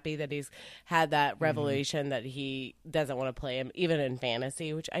me happy that he's had that revelation that he doesn't want to play him, even in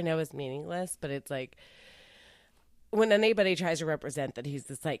fantasy, which I know is meaningless, but it's like when anybody tries to represent that he's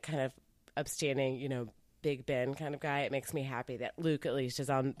this like kind of upstanding, Big Ben kind of guy, it makes me happy that Luke at least is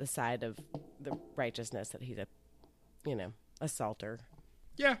on the side of the righteousness, that he's a assaulter.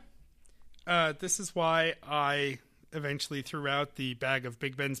 Yeah. This is why I eventually threw out the bag of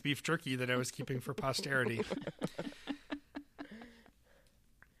Big Ben's beef jerky that I was keeping for posterity.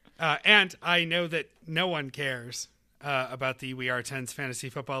 And I know that no one cares about the We Are Tens Fantasy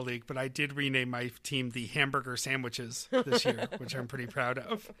Football League, but I did rename my team the Hamburger Sandwiches this year, which I'm pretty proud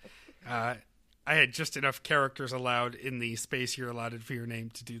of. I had just enough characters allowed in the space you're allotted for your name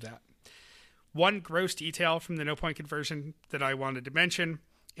to do that. One gross detail from the no point conversion that I wanted to mention: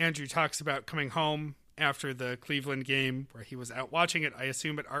 Andrew talks about coming home after the Cleveland game where he was out watching it, I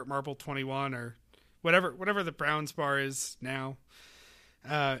assume at Art Marble 21 or whatever the Browns bar is now.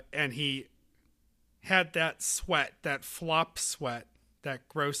 And he had that sweat, that flop sweat, that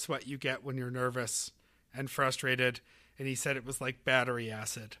gross sweat you get when you're nervous and frustrated. And he said it was like battery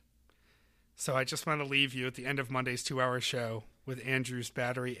acid. So I just want to leave you at the end of Monday's 2-hour show with Andrew's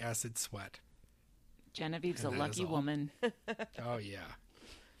battery acid sweat. Genevieve's And a that lucky is all. woman. Oh, yeah.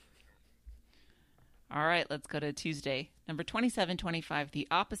 All right, let's go to Tuesday. Number 2725, the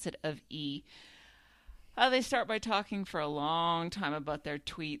opposite of E. They start by talking for a long time about their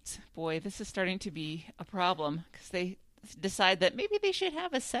tweets. Boy, this is starting to be a problem because they decide that maybe they should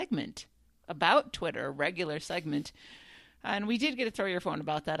have a segment about Twitter, a regular segment. And we did get a Throw Your Phone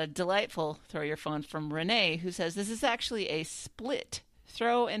about that, a delightful Throw Your Phone from Renee, who says this is actually a split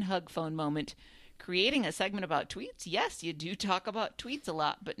throw and hug phone moment. Creating a segment about tweets? Yes, you do talk about tweets a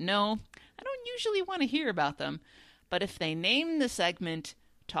lot, but no, I don't usually want to hear about them. But if they name the segment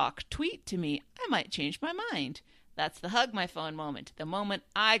Talk Tweet to Me, I might change my mind. That's the hug my phone moment, the moment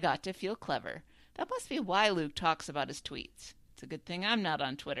I got to feel clever. That must be why Luke talks about his tweets. It's a good thing I'm not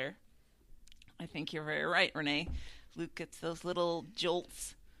on Twitter. I think you're very right, Renee. Luke gets those little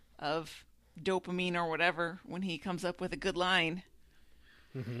jolts of dopamine or whatever when he comes up with a good line.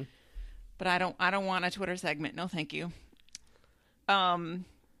 Mm-hmm. But I don't want a Twitter segment. No, thank you.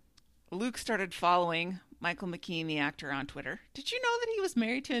 Luke started following Michael McKean, the actor, on Twitter. Did you know that he was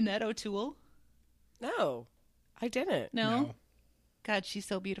married to Annette O'Toole? No, I didn't. No. God, she's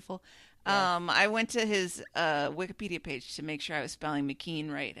so beautiful. Yes. I went to his Wikipedia page to make sure I was spelling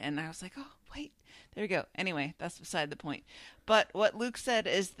McKean right, and I was like, oh, wait. There you go. Anyway, that's beside the point. But what Luke said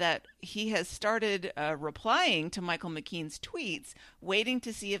is that he has started replying to Michael McKean's tweets, waiting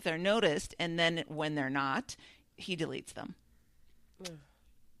to see if they're noticed, and then when they're not, he deletes them.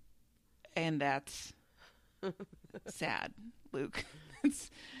 And that's sad, Luke.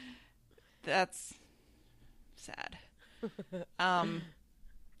 That's sad. On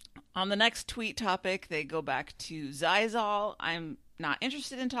the next tweet topic, they go back to Xyzal. I'm not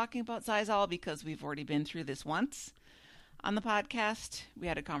interested in talking about Xyzal because we've already been through this once on the podcast. We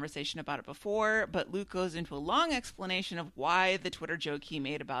had a conversation about it before, but Luke goes into a long explanation of why the Twitter joke he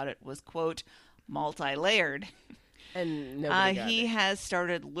made about it was, quote, multi-layered. And nobody got he it. has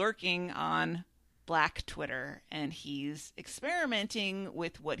started lurking on Black Twitter, and he's experimenting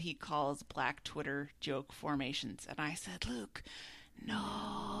with what he calls Black Twitter joke formations. And I said, Luke,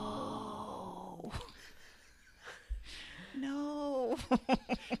 no. No.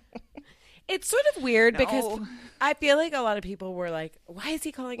 It's sort of weird because No. I feel like a lot of people were like, why is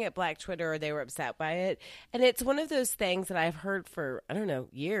he calling it Black Twitter? Or they were upset by it. And it's one of those things that I've heard for, I don't know,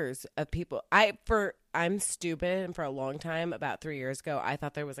 years of people. I'm stupid. And for a long time, about 3 years ago, I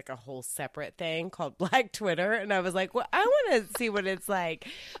thought there was like a whole separate thing called Black Twitter. And I was like, well, I want to see what it's like.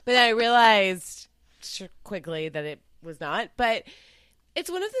 But I realized quickly that it was not. But it's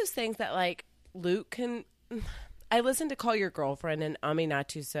one of those things that like Luke can... I listened to Call Your Girlfriend, and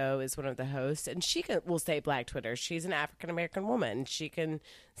Aminatou Sow is one of the hosts, and she will say Black Twitter. She's an African-American woman. She can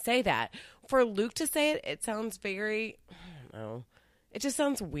say that. For Luke to say it, it sounds very, I don't know. It just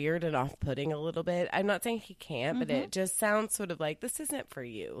sounds weird and off-putting a little bit. I'm not saying he can't, but it just sounds sort of like, this isn't for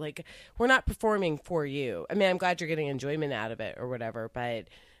you. Like, we're not performing for you. I mean, I'm glad you're getting enjoyment out of it or whatever, but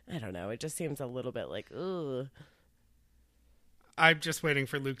I don't know. It just seems a little bit like, ugh. I'm just waiting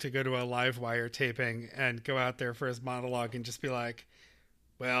for Luke to go to a live wire taping and go out there for his monologue and just be like,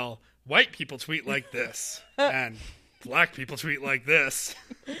 well, white people tweet like this and black people tweet like this.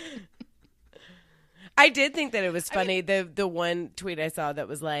 I did think that it was funny. The one tweet I saw that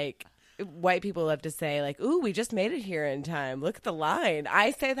was like, white people love to say like, ooh, we just made it here in time. Look at the line.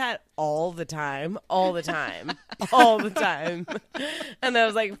 I say that all the time. And I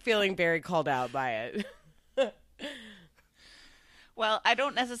was like feeling very called out by it. Well, I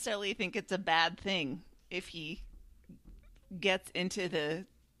don't necessarily think it's a bad thing if he gets into the,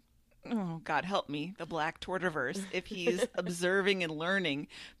 oh, God help me, the Black Twitterverse, if he's observing and learning.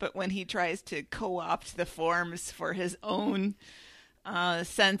 But when he tries to co-opt the forms for his own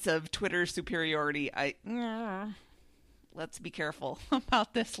sense of Twitter superiority, let's be careful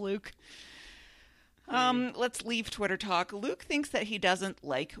about this, Luke. Let's leave Twitter talk. Luke thinks that he doesn't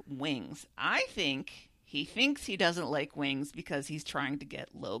like wings. I think... he thinks he doesn't like wings because he's trying to get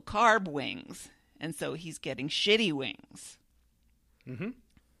low-carb wings. And so he's getting shitty wings. Mm-hmm.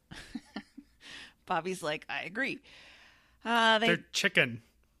 Bobby's like, I agree. They're chicken.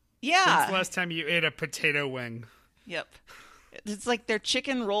 Yeah. When's the last time you ate a potato wing? Yep. It's like they're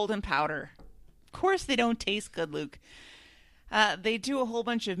chicken rolled in powder. Of course they don't taste good, Luke. They do a whole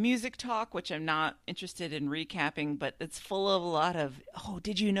bunch of music talk, which I'm not interested in recapping, but it's full of a lot of, oh,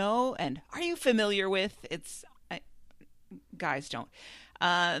 did you know? And are you familiar with? Guys don't.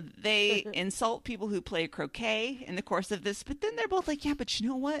 They insult people who play croquet in the course of this, but then they're both like, yeah, but you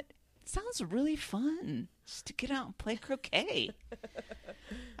know what? It sounds really fun just to get out and play croquet.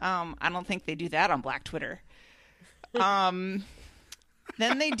 I don't think they do that on Black Twitter. Then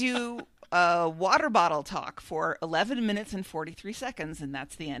they do... water bottle talk for 11 minutes and 43 seconds, and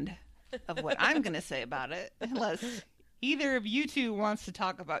that's the end of what I'm going to say about it, unless either of you two wants to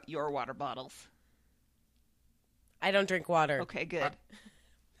talk about your water bottles. I don't drink water. Okay, good.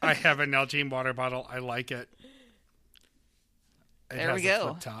 I have an Nalgene water bottle. I like it. There we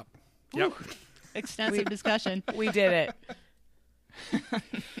go. Flip top. Yep. Extensive discussion. We did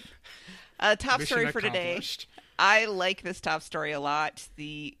it. Top story for today. I like this top story a lot.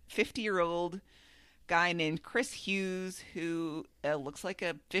 The 50-year-old guy named Chris Hughes, who looks like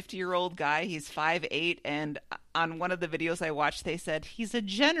a 50-year-old guy. He's 5'8", and on one of the videos I watched, they said he's a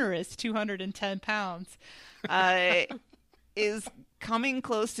generous 210 pounds. Is coming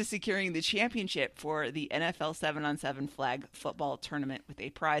close to securing the championship for the NFL 7-on-7 flag football tournament with a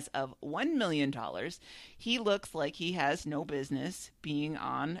prize of $1 million. He looks like he has no business being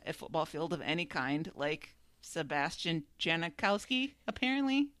on a football field of any kind, like Sebastian Janikowski,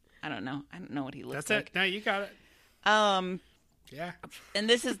 apparently. I don't know what he looks like. That's it. No, you got it. Yeah. And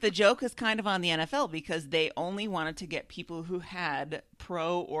this is the joke is kind of on the NFL because they only wanted to get people who had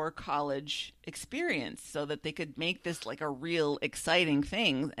pro or college experience so that they could make this like a real exciting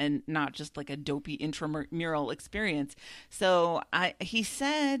thing and not just like a dopey intramural experience. So he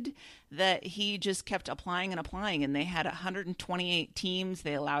said that he just kept applying and applying, and they had 128 teams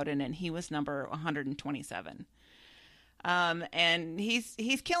they allowed in, and he was number 127. And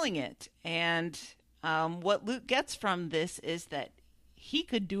he's killing it. And what Luke gets from this is that he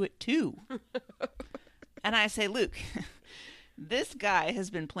could do it too. And I say, Luke, this guy has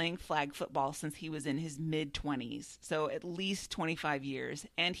been playing flag football since he was in his mid-20s, so at least 25 years,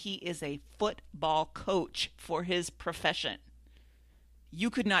 and he is a football coach for his profession. You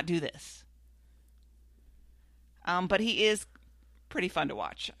could not do this. But he is pretty fun to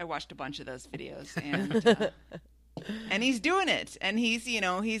watch. I watched a bunch of those videos, and he's doing it. And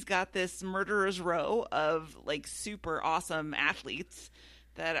he's got this murderer's row of like super awesome athletes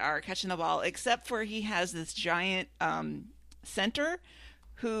that are catching the ball, except for he has this giant center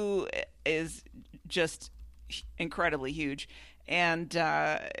who is just incredibly huge. And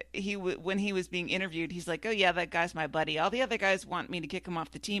when he was being interviewed, he's like, "Oh yeah, that guy's my buddy. All the other guys want me to kick him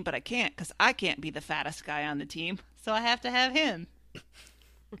off the team, but I can't because I can't be the fattest guy on the team, so I have to have him."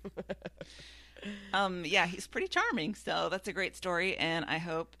 Yeah, he's pretty charming, so that's a great story, and I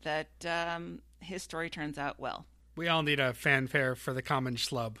hope that his story turns out well. We all need a fanfare for the common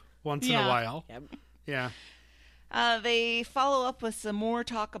schlub once in a while. Yep. Yeah. They follow up with some more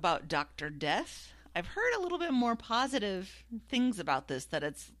talk about Dr. Death. I've heard a little bit more positive things about this, that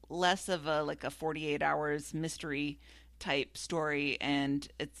it's less of a 48 hours mystery type story, and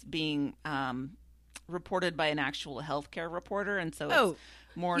it's being reported by an actual healthcare reporter, and so it's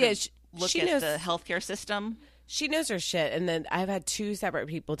more to look at the healthcare system. She knows her shit, and then I've had 2 separate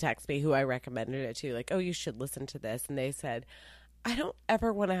people text me who I recommended it to, like, "Oh, you should listen to this," and they said, "I don't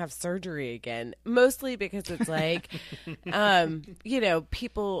ever want to have surgery again," mostly because it's like,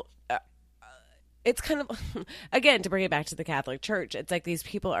 people... it's kind of, again, to bring it back to the Catholic Church, it's like these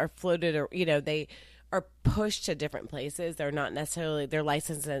people are floated, or, they are pushed to different places. They're not necessarily, their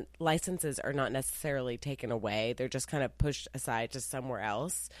licenses are not necessarily taken away. They're just kind of pushed aside to somewhere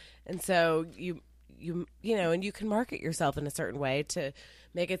else. And so and you can market yourself in a certain way to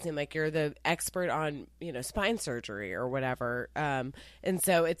make it seem like you're the expert on, spine surgery or whatever. And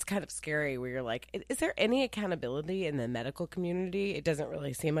so it's kind of scary where you're like, is there any accountability in the medical community? It doesn't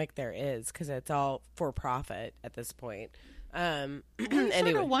really seem like there is, because it's all for profit at this point. I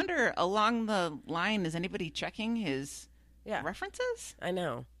Anyway. sort of wonder along the line, is anybody checking his references? I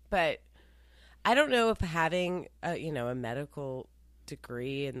know, but I don't know if having a medical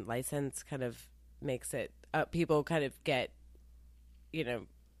degree and license kind of makes it people kind of get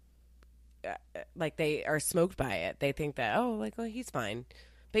like they are smoked by it. They think that he's fine,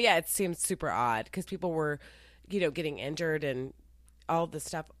 but yeah, it seems super odd because people were getting injured and all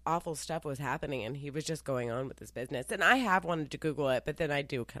this awful stuff was happening, and he was just going on with his business. And I have wanted to Google it, but then I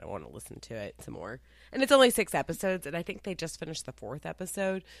do kind of want to listen to it some more. And it's only 6 episodes, and I think they just finished the 4th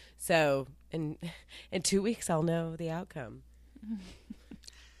episode, so in 2 weeks I'll know the outcome.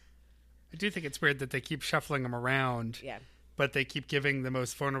 I do think it's weird that they keep shuffling them around. Yeah. But they keep giving the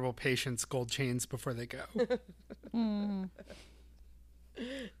most vulnerable patients gold chains before they go.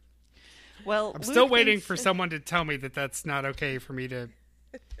 Well, I'm still waiting for someone to tell me that that's not okay for me to...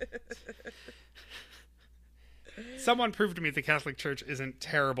 Someone prove to me the Catholic Church isn't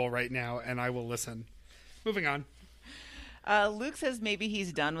terrible right now, and I will listen. Moving on. Luke says maybe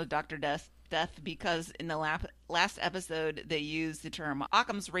he's done with Dr. Death because in the last episode they used the term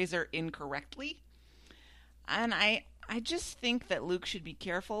Occam's razor incorrectly. And I just think that Luke should be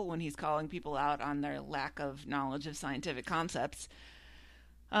careful when he's calling people out on their lack of knowledge of scientific concepts.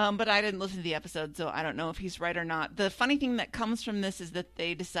 But I didn't listen to the episode, so I don't know if he's right or not. The funny thing that comes from this is that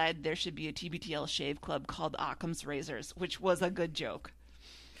they decided there should be a TBTL shave club called Occam's Razors, which was a good joke.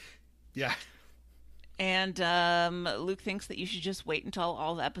 Yeah. And Luke thinks that you should just wait until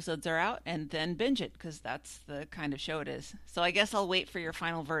all the episodes are out and then binge it, because that's the kind of show it is. So I guess I'll wait for your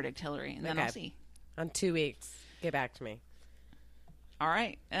final verdict, Hillary, and then I'll see. On 2 weeks. Get back to me. All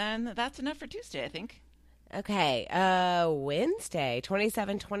right. And that's enough for Tuesday, I think. Okay. Wednesday,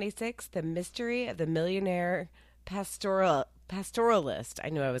 27/26, The Mystery of the Millionaire Pastoralist. I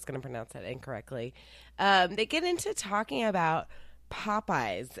knew I was going to pronounce that incorrectly. They get into talking about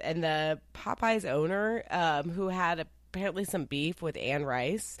Popeyes and the Popeyes owner who had apparently some beef with Anne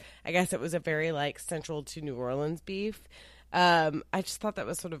Rice. I guess it was a very central to New Orleans beef. I just thought that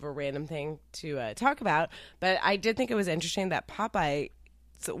was sort of a random thing to talk about, but I did think it was interesting that Popeye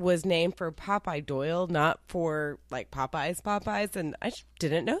was named for Popeye Doyle, not for Popeyes, and I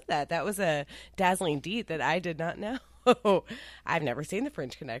didn't know that. That was a dazzling deed that I did not know. I've never seen the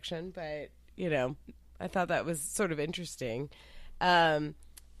French Connection, but I thought that was sort of interesting. Dave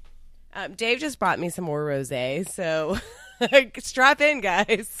just brought me some more rosé, so strap in,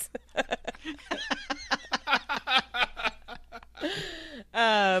 guys.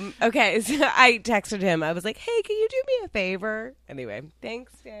 Okay, so I texted him. I was like, hey, can you do me a favor? Anyway,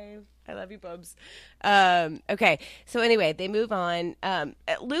 thanks, Dave. I love you, bubs. Okay, so anyway, they move on.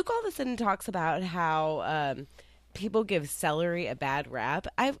 Luke all of a sudden talks about how people give celery a bad rap.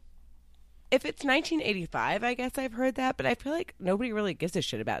 If it's 1985, I guess I've heard that, but I feel like nobody really gives a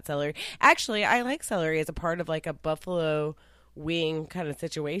shit about celery. Actually, I like celery as a part of a buffalo wing kind of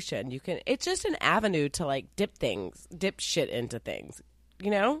situation. It's just an avenue to dip shit into things,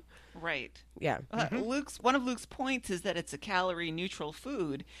 Right. Yeah. One of Luke's points is that it's a calorie neutral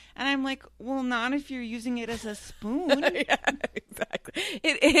food, and I'm like, well, not if you're using it as a spoon. Yeah, exactly.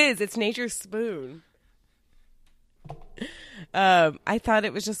 It is. It's nature's spoon. I thought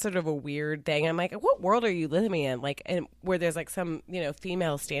it was just sort of a weird thing. I'm like, what world are you living in? Like, and where there's like some,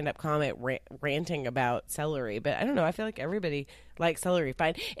 female stand-up comic ranting about celery. But I don't know. I feel like everybody likes celery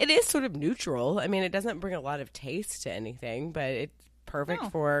fine. It is sort of neutral. I mean, it doesn't bring a lot of taste to anything, but it's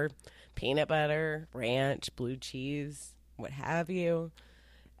perfect for peanut butter, ranch, blue cheese, what have you.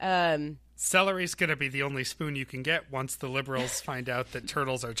 Celery's going to be the only spoon you can get once the liberals find out that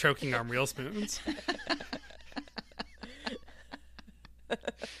turtles are choking on real spoons.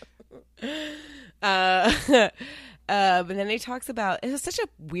 But then he talks about, it was such a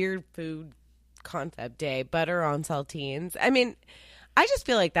weird food concept day, butter on saltines. I mean, I just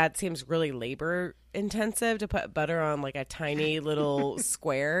feel like that seems really labor intensive to put butter on like a tiny little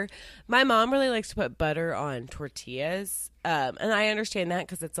square. My mom really likes to put butter on tortillas. And I understand that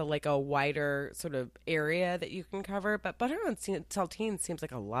because it's a wider sort of area that you can cover. But butter on saltines seems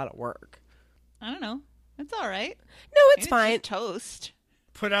like a lot of work. I don't know. It's all right. No, it's fine. Just toast.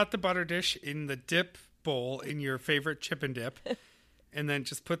 Put out the butter dish in the dip bowl in your favorite chip and dip. And then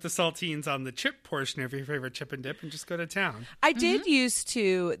just put the saltines on the chip portion of your favorite chip and dip and just go to town. I did used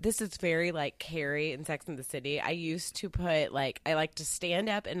to, this is very like Carrie in Sex and the City. I used to put I like to stand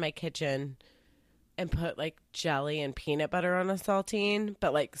up in my kitchen and put like jelly and peanut butter on a saltine,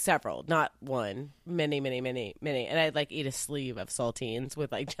 but like several, not one, many. And I'd like eat a sleeve of saltines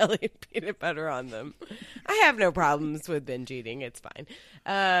with like jelly and peanut butter on them. I have no problems with binge eating. It's fine.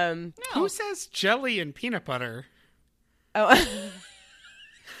 Who says jelly and peanut butter? Oh,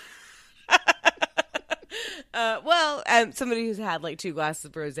 well, somebody who's had like 2 glasses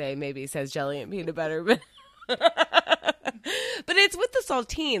of rosé maybe says jelly and peanut butter, but but it's with the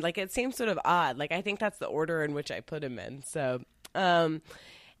saltine. Like it seems sort of odd. Like I think that's the order in which I put them in. So,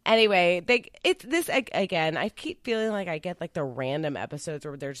 anyway, it's this again. I keep feeling like I get like the random episodes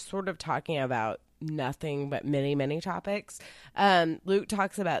where they're sort of talking about nothing but many topics. Luke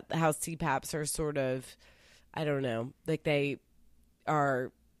talks about how CPAPs are sort of, I don't know, like they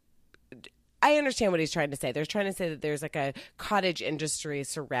are. I understand what he's trying to say. They're trying to say that there's like a cottage industry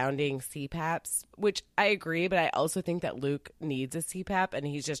surrounding CPAPs, which I agree, but I also think that Luke needs a CPAP and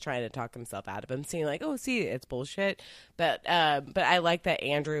he's just trying to talk himself out of him, saying like, oh, see, it's bullshit. But I like that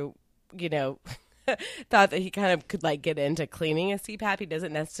Andrew, thought that he kind of could like get into cleaning a CPAP. He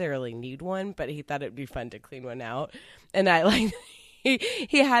doesn't necessarily need one, but he thought it'd be fun to clean one out. And I like he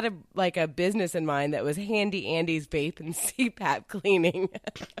had a business in mind that was Handy Andy's vape and CPAP cleaning.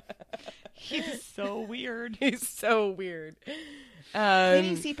 He's so weird. He's so weird.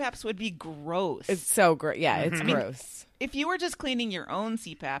 Cleaning CPAPs would be gross. It's so gross. Yeah, it's gross. If you were just cleaning your own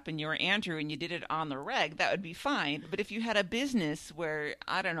CPAP and you were Andrew and you did it on the reg, that would be fine. But if you had a business where,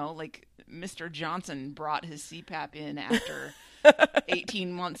 I don't know, like Mr. Johnson brought his CPAP in after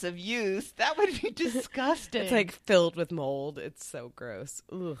 18 months of use, that would be disgusting. It's like filled with mold. It's so gross.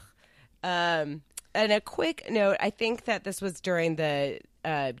 Ugh. And a quick note, I think that this was during the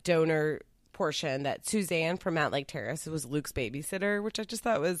donor portion that Suzanne from Mount Lake Terrace was Luke's babysitter, which I just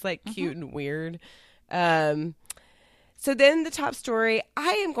thought was like cute and weird. So then the top story, I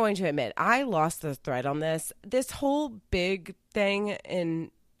am going to admit, I lost the thread on this. This whole big thing in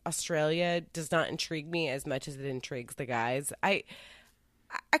Australia does not intrigue me as much as it intrigues the guys. I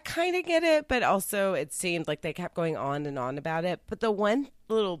kind of get it, but also it seemed like they kept going on and on about it. But the one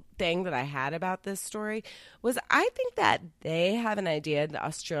little thing that I had about this story was I think that they have an idea that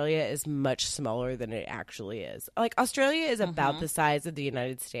Australia is much smaller than it actually is. Like Australia is about the size of the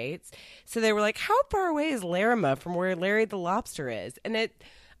United States. So they were like, how far away is Larima from where Larry the Lobster is? And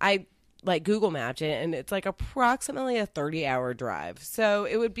I like Google mapped it and it's like approximately a 30-hour drive. So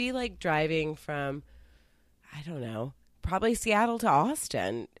it would be like driving from, I don't know, probably Seattle to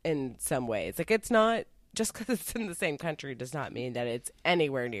Austin in some ways. Like it's not, just because it's in the same country does not mean that it's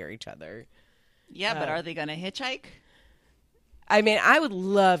anywhere near each other. Yeah, but are they going to hitchhike? I mean, I would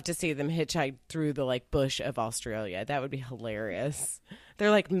love to see them hitchhike through the like bush of Australia. That would be hilarious.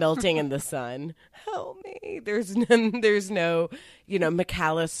 They're like melting in the sun. Help me. There's no,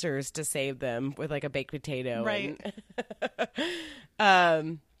 McAllisters to save them with like a baked potato. Right.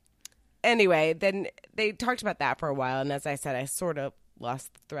 Anyway, then they talked about that for a while. And as I said, I sort of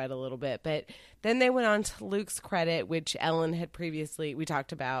lost the thread a little bit. But then they went on to Luke's credit, which Ellen had previously, we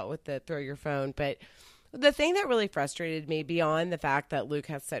talked about with the throw your phone. But the thing that really frustrated me beyond the fact that Luke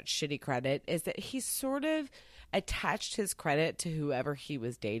has such shitty credit is that he sort of attached his credit to whoever he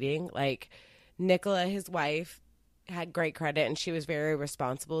was dating. Like Nicola, his wife, had great credit and she was very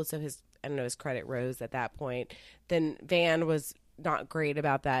responsible. So his credit rose at that point. Then Van was not great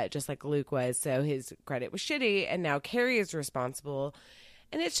about that, just like Luke was. So his credit was shitty. And now Carrie is responsible.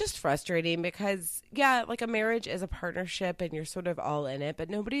 And it's just frustrating because, yeah, like a marriage is a partnership and you're sort of all in it, but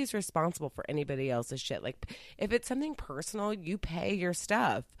nobody's responsible for anybody else's shit. Like, if it's something personal, you pay your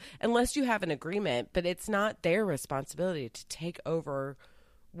stuff unless you have an agreement, but it's not their responsibility to take over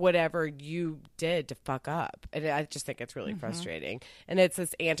whatever you did to fuck up. And I just think it's really frustrating. And it's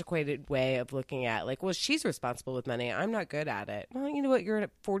this antiquated way of looking at, like, well, she's responsible with money. I'm not good at it. Well, you know what? You're a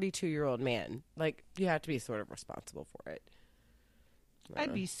 42-year-old man. Like, you have to be sort of responsible for it.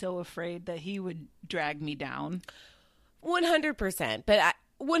 I'd be so afraid that he would drag me down. 100%. But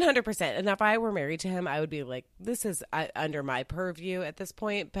 100%. And if I were married to him, I would be like, this is under my purview at this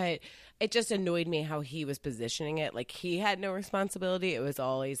point. But it just annoyed me how he was positioning it. Like, he had no responsibility. It was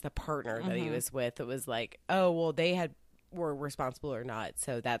always the partner that he was with. It was like, oh, well, they were responsible or not.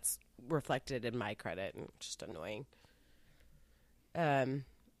 So that's reflected in my credit, and just annoying.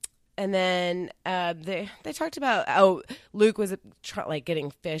 And then they talked about Luke was like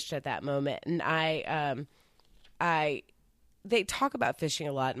getting fished at that moment, and they talk about fishing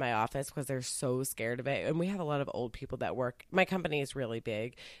a lot in my office because they're so scared of it, and we have a lot of old people that work. My company is really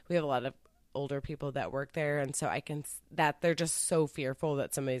big. We have a lot of older people that work there, and so they're just so fearful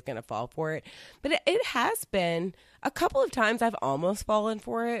that somebody's going to fall for it. But it has been a couple of times I've almost fallen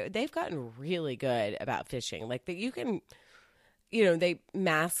for it. They've gotten really good about fishing, like that you can. They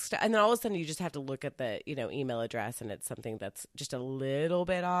masked, and then all of a sudden you just have to look at the, email address, and it's something that's just a little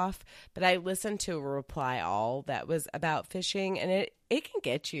bit off. But I listened to a reply all that was about phishing, and it can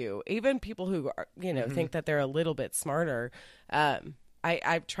get you. Even people who are, think that they're a little bit smarter.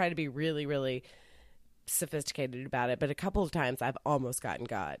 I try to be really, really sophisticated about it, but a couple of times I've almost gotten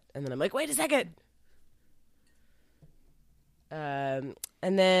got, and then I'm like, wait a second. And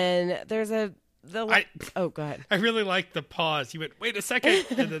then there's go ahead. I really liked the pause. You went, wait a second.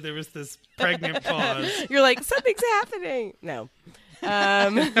 And then there was this pregnant pause. You're like, something's happening. No.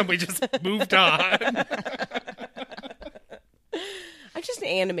 And we just moved on. I'm just an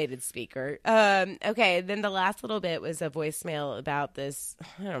animated speaker. Okay, then the last little bit was a voicemail about this,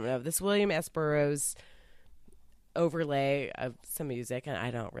 this William S. Burroughs overlay of some music, and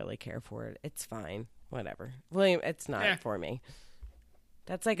I don't really care for it. It's fine. Whatever. William, it's not for me.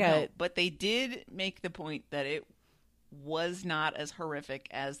 That's like but they did make the point that it was not as horrific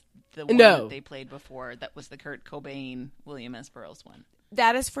as the one that they played before. That was the Kurt Cobain, William S. Burroughs one.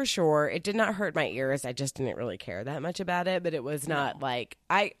 That is for sure. It did not hurt my ears. I just didn't really care that much about it. But it was not like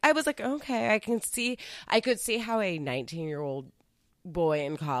I was like, okay, I could see how a 19-year-old boy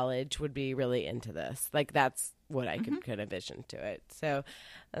in college would be really into this. Like, that's what I could envision to it. So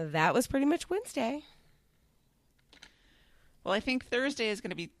that was pretty much Wednesday. Well, I think Thursday is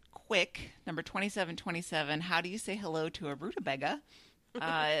going to be quick. Number 2727, How Do You Say Hello to a Rutabaga?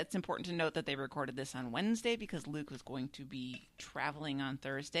 It's important to note that they recorded this on Wednesday because Luke was going to be traveling on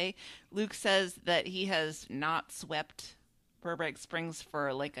Thursday. Luke says that he has not swept Burbank Springs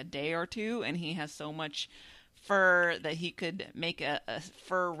for like a day or two, and he has so much fur that he could make a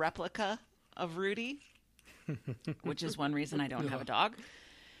fur replica of Rudy, which is one reason I don't have a dog.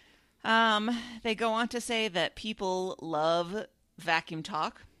 They go on to say that people love vacuum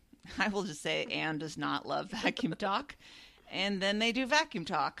talk. I will just say Anne does not love vacuum talk. And then they do vacuum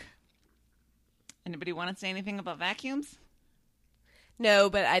talk. Anybody want to say anything about vacuums? No,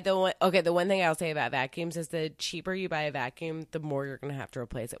 but the one thing I'll say about vacuums is the cheaper you buy a vacuum, the more you're going to have to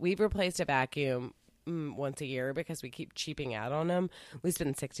replace it. We've replaced a vacuum once a year because we keep cheaping out on them. We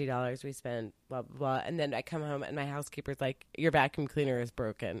spend $60. We spend blah, blah, blah. And then I come home and my housekeeper's like, your vacuum cleaner is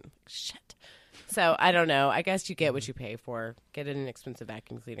broken. Shit. So I don't know. I guess you get what you pay for. Get an expensive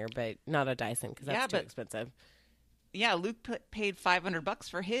vacuum cleaner, but not a Dyson because that's too expensive. Yeah, Luke paid $500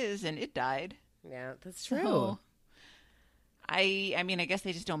 for his and it died. Yeah, that's true. So, I mean, I guess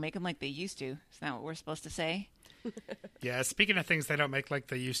they just don't make them like they used to. Isn't that what we're supposed to say? Yeah, speaking of things they don't make like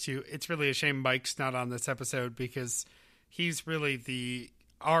they used to, it's really a shame Mike's not on this episode because he's really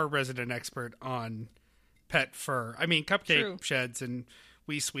our resident expert on pet fur. I mean, Cupcake sheds and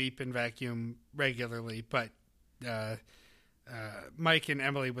we sweep and vacuum regularly, but Mike and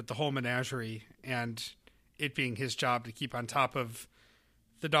Emily with the whole menagerie and it being his job to keep on top of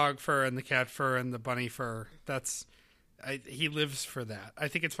the dog fur and the cat fur and the bunny fur, he lives for that. I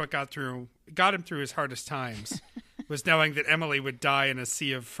think it's what got him through his hardest times was knowing that Emily would die in a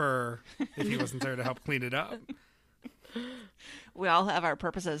sea of fur if he wasn't there to help clean it up. We all have our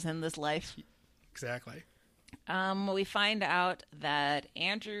purposes in this life. Exactly. We find out that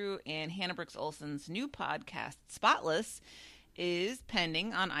Andrew and Hannah Brooks Olsen's new podcast, Spotless, is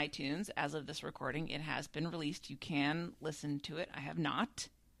pending on iTunes. As of this recording, it has been released. You can listen to it. I have not.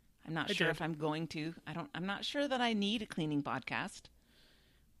 I'm not sure if I'm going to. I'm not sure that I need a cleaning podcast.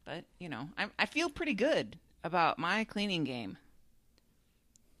 But, you know, I feel pretty good about my cleaning game.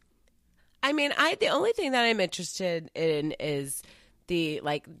 I mean, the only thing that I'm interested in is the,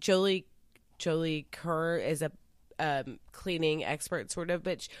 like, Jolie Kerr is a cleaning expert, sort of,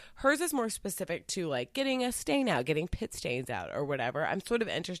 but hers is more specific to, like, getting a stain out, getting pit stains out, or whatever. I'm sort of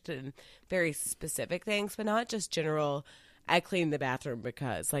interested in very specific things, but not just general, I clean the bathroom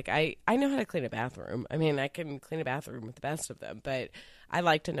because, like, I know how to clean a bathroom. I mean, I can clean a bathroom with the best of them, but I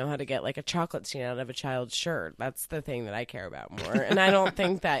like to know how to get, like, a chocolate stain out of a child's shirt. That's the thing that I care about more, and I don't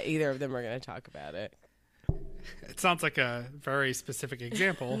think that either of them are going to talk about it. It sounds like a very specific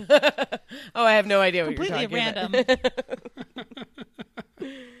example. Oh, I have no idea what Completely you're talking random.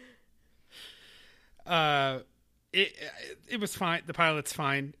 about. It was fine. The pilot's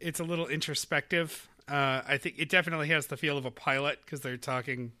fine. It's a little introspective. I think it definitely has the feel of a pilot because they're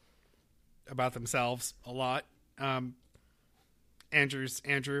talking about themselves a lot. Andrew,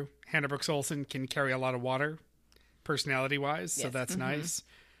 Hannah Brooks Olsen can carry a lot of water, personality-wise, so Yes. that's nice.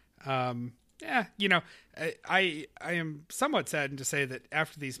 Yeah, you know, I am somewhat saddened to say that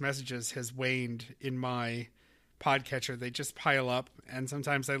after these messages has waned in my podcatcher, they just pile up, and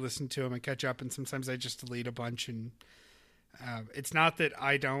sometimes I listen to them and catch up, and sometimes I just delete a bunch. And it's not that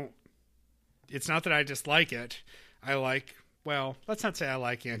I dislike it. Well, let's not say I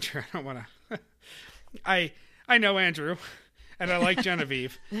like Andrew. I don't want to. I know Andrew, and I like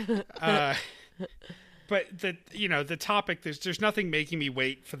Genevieve. But the topic, there's nothing making me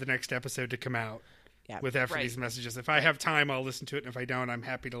wait for the next episode to come out. Yeah. With after Right. these messages, if I have time, I'll listen to it, and if I don't, I'm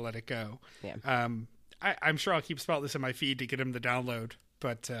happy to let it go. Yeah. I'm sure I'll keep Spotless in my feed to get him the download,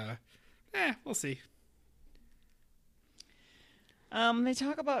 but we'll see. They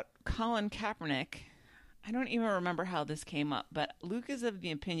talk about Colin Kaepernick. I don't even remember how this came up, but Luke is of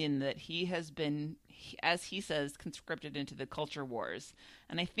the opinion that he has been, as he says, conscripted into the culture wars.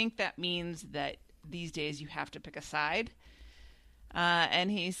 And I think that means that these days you have to pick a side. And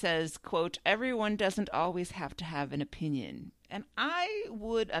he says, quote, everyone doesn't always have to have an opinion. And I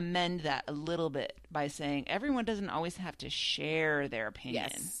would amend that a little bit by saying everyone doesn't always have to share their opinion.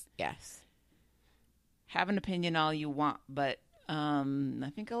 Yes. Have an opinion all you want, but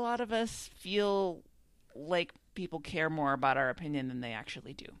I think a lot of us feel like people care more about our opinion than they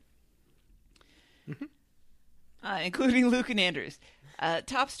actually do. Including Luke and Andrews.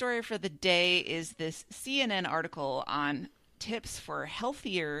 Top story for the day is this CNN article on tips for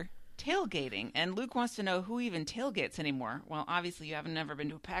healthier tailgating. And Luke wants to know who even tailgates anymore. Well, obviously you haven't never been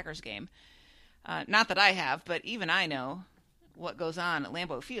to a Packers game. Not that I have, but even I know what goes on at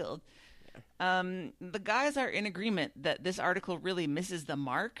Lambeau Field. The guys are in agreement that this article really misses the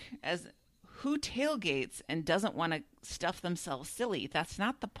mark, as who tailgates and doesn't want to stuff themselves silly? That's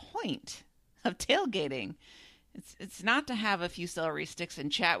not the point of tailgating. It's not to have a few celery sticks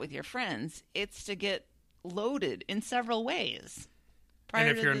and chat with your friends. It's to get loaded in several ways. And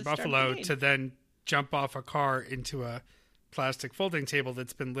if to you're in the start of the Buffalo, game. to then jump off a car into a plastic folding table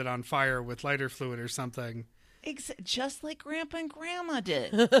that's been lit on fire with lighter fluid or something. Just like Grandpa and Grandma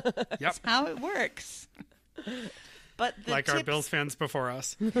did. Yep. How it works. But the Like our tips- Bills fans before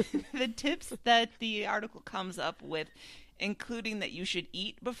us. the tips that the article comes up with, including that you should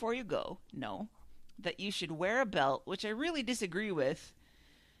eat before you go. No. That you should wear a belt, which I really disagree with.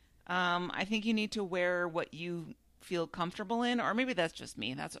 I think you need to wear what you feel comfortable in, or maybe that's just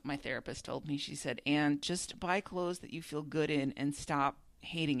me. That's what my therapist told me. She said, and just buy clothes that you feel good in and stop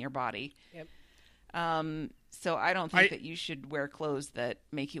hating your body. Yep. So I don't think that you should wear clothes that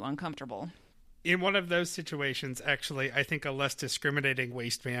make you uncomfortable. In one of those situations, actually, I think a less discriminating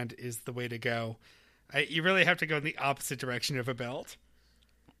waistband is the way to go. You really have to go in the opposite direction of a belt.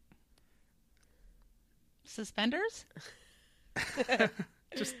 Suspenders?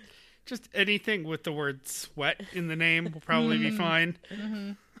 Just anything with the word sweat in the name will probably be fine.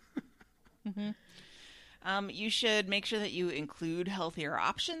 You should make sure that you include healthier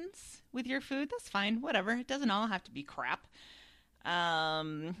options with your food. That's fine. Whatever. It doesn't all have to be crap.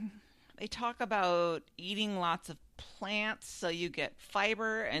 They talk about eating lots of plants so you get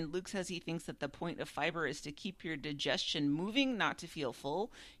fiber, and Luke says he thinks that the point of fiber is to keep your digestion moving, not to feel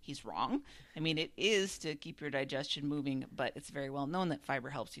full. He's wrong. I mean, it is to keep your digestion moving, but it's very well known that fiber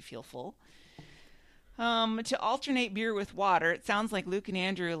helps you feel full. To alternate beer with water, it sounds like Luke and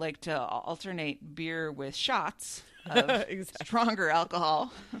Andrew like to alternate beer with shots of Exactly. stronger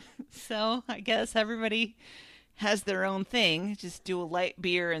alcohol. So I guess everybody Has their own thing. Just do a light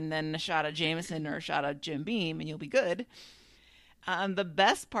beer and then a shot of Jameson or a shot of Jim Beam, and you'll be good. The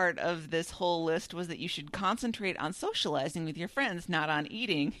best part of this whole list was that you should concentrate on socializing with your friends, not on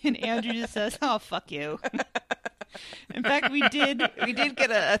eating. And Andrew just says, "Oh, fuck you." In fact, we did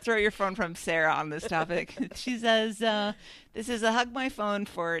get a throw your phone from Sarah on this topic. She says, this is a hug my phone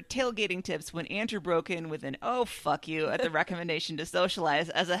for tailgating tips when Andrew broke in with an "oh fuck you" at the recommendation to socialize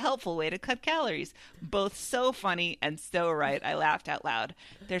as a helpful way to cut calories. Both so funny and so right. I laughed out loud.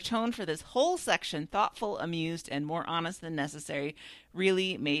 Their tone for this whole section, thoughtful, amused, and more honest than necessary,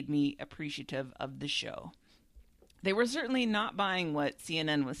 really made me appreciative of the show. They were certainly not buying what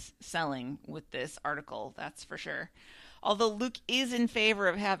CNN was selling with this article, that's for sure. Although Luke is in favor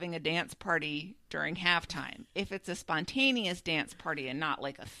of having a dance party during halftime, if it's a spontaneous dance party and not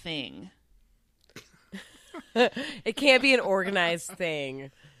like a thing. It can't be an organized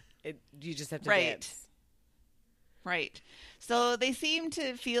thing. You just have to dance. Right. So they seem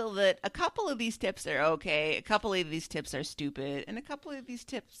to feel that a couple of these tips are okay, a couple of these tips are stupid, and a couple of these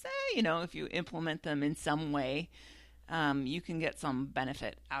tips, if you implement them in some way, you can get some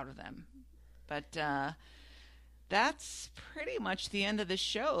benefit out of them. But that's pretty much the end of the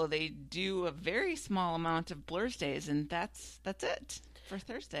show. They do a very small amount of Blur's Days, and that's it for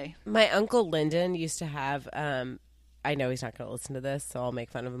Thursday. My Uncle Lyndon used to have, I know he's not going to listen to this, so I'll make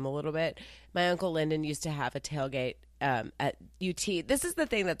fun of him a little bit. My Uncle Lyndon used to have a tailgate at UT. This is the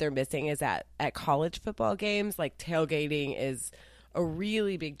thing that they're missing is at college football games, like tailgating is a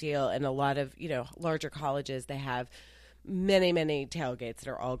really big deal. And a lot of, larger colleges, they have many, many tailgates that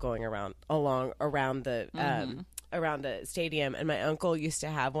are all going around the stadium. And my uncle used to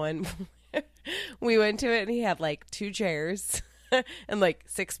have one. We went to it and he had like 2 chairs and like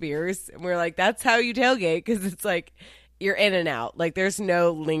 6 beers. And we're like, that's how you tailgate. 'Cause it's like, you're in and out. Like there's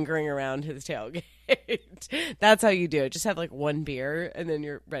no lingering around his tailgate. That's how you do it. Just have like 1 beer and then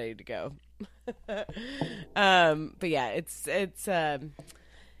you're ready to go. But yeah, it's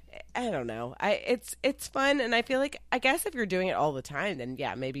I don't know. It's fun, and I feel like I guess if you're doing it all the time, then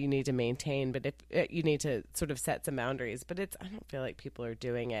yeah, maybe you need to maintain. But if you need to sort of set some boundaries. But I don't feel like people are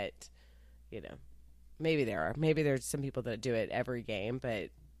doing it. Maybe there are. Maybe there's some people that do it every game, but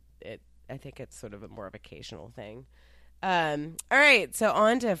I think it's sort of a more of occasional thing. All right, so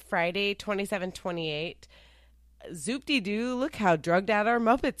on to Friday, 27/28. Zoop-de-doo, look how drugged out our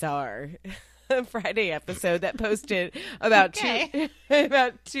Muppets are. Friday episode that posted about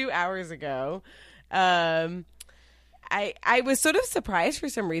 2 hours ago. I was sort of surprised for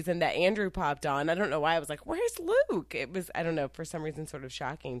some reason that Andrew popped on. I don't know why. I was like, where's Luke? It was, I don't know, for some reason sort of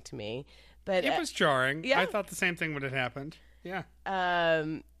shocking to me. But it was jarring. Yeah. I thought the same thing would have happened. Yeah.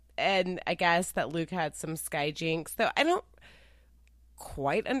 And I guess that Luke had some sky jinx, though I don't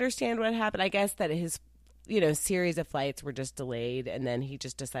quite understand what happened. I guess that his series of flights were just delayed, and then he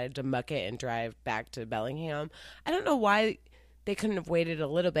just decided to muck it and drive back to Bellingham. I don't know why they couldn't have waited a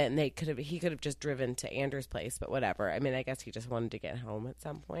little bit, and he could have just driven to Andrew's place, but whatever. I mean, I guess he just wanted to get home at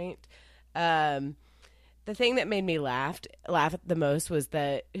some point. The thing that made me laugh the most was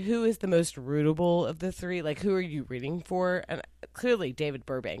who is the most rootable of the 3? Like, who are you rooting for? And clearly, David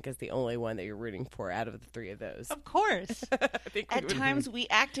Burbank is the only one that you're rooting for out of the 3 of those. Of course. At times, we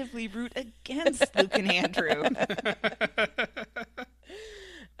actively root against Luke and Andrew.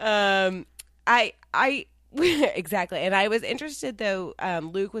 I exactly. And I was interested, though,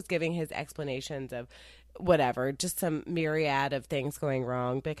 Luke was giving his explanations of whatever, just some myriad of things going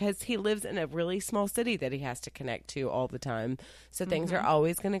wrong because he lives in a really small city that he has to connect to all the time. So things are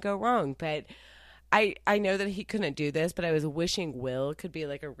always going to go wrong. But I know that he couldn't do this, but I was wishing Will could be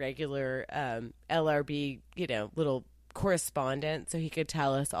like a regular LRB, little correspondent so he could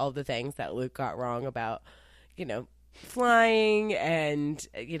tell us all the things that Luke got wrong about, flying and,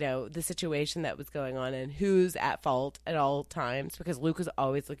 the situation that was going on and who's at fault at all times because Luke was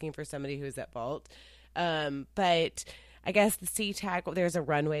always looking for somebody who's at fault. But I guess the SeaTac, there's a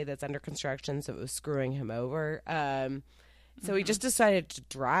runway that's under construction, so it was screwing him over. So he just decided to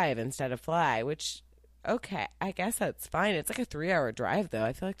drive instead of fly, which, okay, I guess that's fine. It's like a 3-hour drive, though.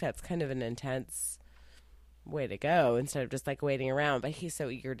 I feel like that's kind of an intense way to go instead of just like waiting around. But he's so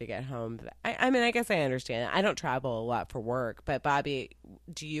eager to get home. I mean, I guess I understand. I don't travel a lot for work, but Bobby,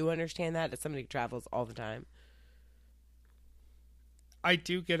 do you understand that as somebody who travels all the time? I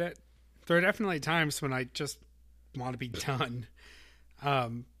do get it. There are definitely times when I just want to be done.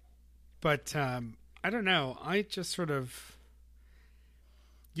 But I don't know. I just sort of,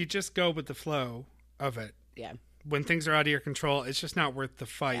 you just go with the flow of it. Yeah. When things are out of your control, it's just not worth the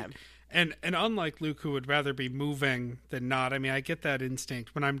fight. Yeah. And unlike Luke, who would rather be moving than not, I mean, I get that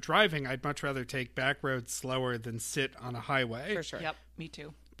instinct. When I'm driving, I'd much rather take back roads slower than sit on a highway. For sure. Yep, me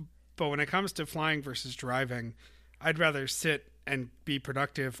too. But when it comes to flying versus driving, I'd rather sit and be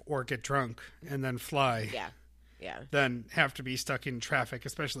productive or get drunk and then fly. Yeah. than have to be stuck in traffic,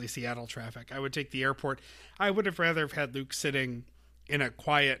 especially Seattle traffic. I would take the airport. I would have rather have had Luke sitting in a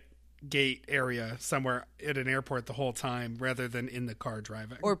quiet gate area somewhere at an airport the whole time rather than in the car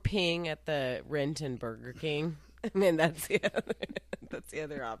driving. Or peeing at the Renton Burger King. I mean, that's the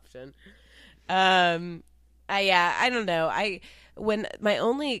other option. I don't know. When my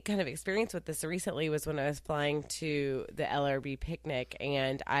only kind of experience with this recently was when I was flying to the LRB picnic,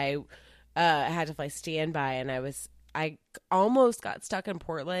 and I had to fly standby, and I almost got stuck in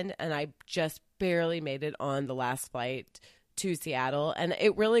Portland, and I just barely made it on the last flight to Seattle, and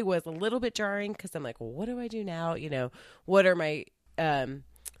it really was a little bit jarring because I'm like, well, what do I do now? You know, what are my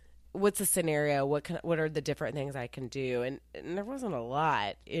what's the scenario? What are the different things I can do? And there wasn't a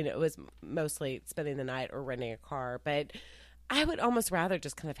lot. You know, it was mostly spending the night or renting a car. But I would almost rather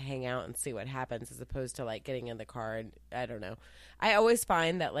just kind of hang out and see what happens as opposed to like getting in the car. And I don't know. I always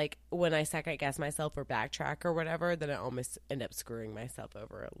find that like when I second guess myself or backtrack or whatever, then I almost end up screwing myself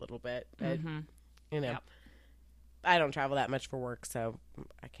over a little bit. But you know, I don't travel that much for work, so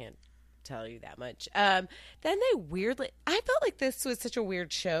I can't tell you that much. Then they weirdly, I felt like this was such a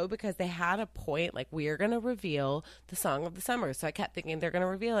weird show because they had a point like, we are going to reveal the song of the summer. So I kept thinking they're going to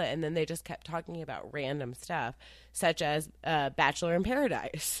reveal it, and then they just kept talking about random stuff such as Bachelor in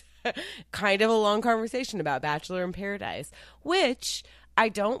Paradise. Kind of a long conversation about Bachelor in Paradise, which I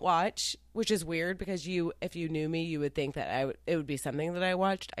don't watch, which is weird because if you knew me, you would think that it would be something that I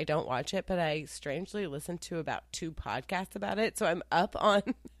watched. I don't watch it, but I strangely listened to about 2 podcasts about it. So I'm up on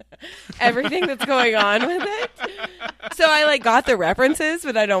everything that's going on with it. So I like got the references,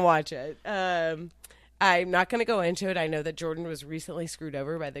 but I don't watch it. I'm not going to go into it. I know that Jordan was recently screwed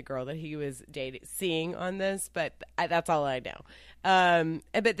over by the girl that he was seeing on this, but that's all I know.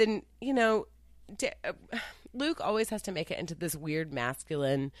 But then, you know, Luke always has to make it into this weird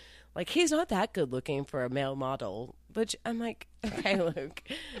masculine, like he's not that good looking for a male model, which I'm like, okay, Luke,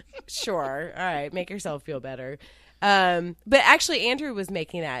 sure. All right. Make yourself feel better. But actually Andrew was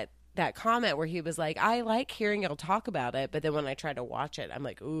making that comment where he was like, I like hearing y'all talk about it. But then when I try to watch it, I'm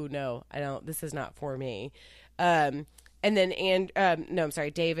like, ooh, no, I don't, this is not for me. And then,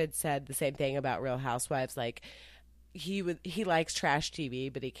 David said the same thing about Real Housewives. Like, he likes trash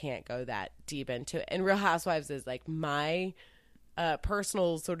TV, but he can't go that deep into it. And Real Housewives is like my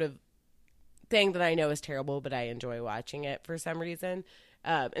personal sort of thing that I know is terrible, but I enjoy watching it for some reason.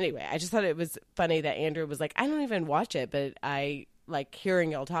 Anyway, I just thought it was funny that Andrew was like, I don't even watch it, but I like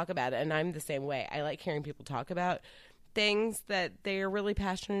hearing y'all talk about it. And I'm the same way. I like hearing people talk about things that they are really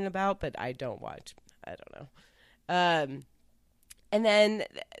passionate about, but I don't watch. I don't know. And then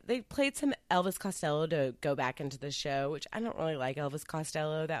they played some Elvis Costello to go back into the show, which I don't really like Elvis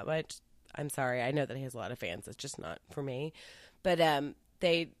Costello that much. I'm sorry. I know that he has a lot of fans. It's just not for me. But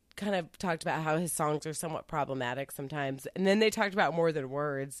they kind of talked about how his songs are somewhat problematic sometimes. And then they talked about More Than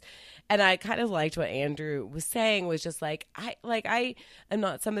Words. And I kind of liked what Andrew was saying, was just like, I am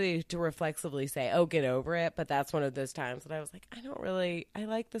not somebody to reflexively say, oh, get over it. But that's one of those times that I was like, I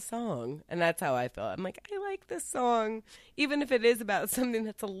like the song. And that's how I felt. I'm like, I like this song. Even if it is about something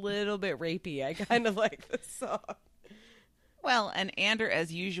that's a little bit rapey, I kind of like this song. Well, and Andrew,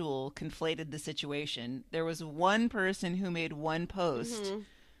 as usual, conflated the situation. There was one person who made one post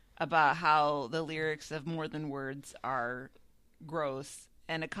about how the lyrics of More Than Words are gross.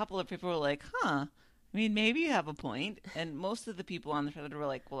 And a couple of people were like, I mean, maybe you have a point. And most of the people on the thread were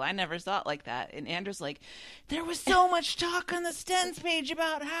like, well, I never saw it like that. And Andrew's like, there was so much talk on the Stens page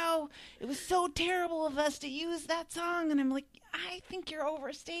about how it was so terrible of us to use that song. And I'm like, I think you're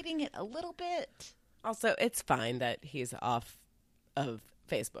overstating it a little bit. Also, it's fine that he's off of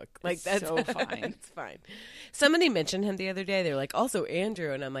Facebook. Like, it's that's so fine. It's fine. Somebody mentioned him the other day. They were like, also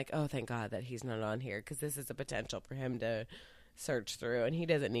Andrew. And I'm like, oh, thank God that he's not on here, because this is a potential for him to search through. And he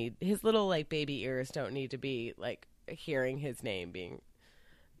doesn't need, his little, like, baby ears don't need to be, like, hearing his name being,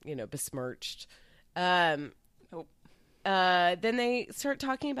 you know, besmirched. Nope. Then they start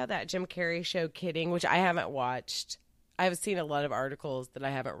talking about that Jim Carrey show, Kidding, which I haven't watched. I've seen a lot of articles that I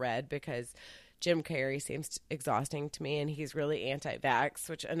haven't read because Jim Carrey seems exhausting to me, and he's really anti-vax,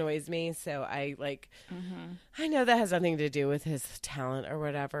 which annoys me. So I like, I know that has nothing to do with his talent or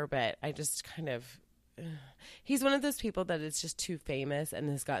whatever, but I just kind of, he's one of those people that is just too famous and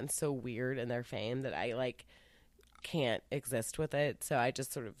has gotten so weird in their fame that I like can't exist with it. So I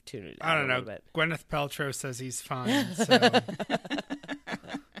just sort of tune it out. I don't know. Bit. Gwyneth Paltrow says he's fine. So.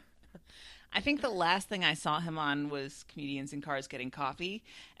 I think the last thing I saw him on was Comedians in Cars Getting Coffee,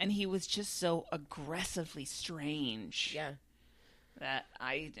 and he was just so aggressively strange. Yeah. That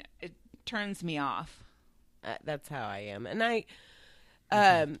it turns me off. That's how I am. And I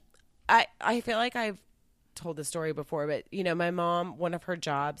feel like I've told the story before, but my mom, one of her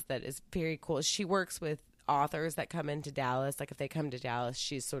jobs that is very cool is she works with authors that come into Dallas. Like if they come to Dallas,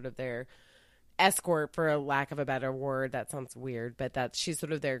 she's sort of their escort, for a lack of a better word. That sounds weird, but she's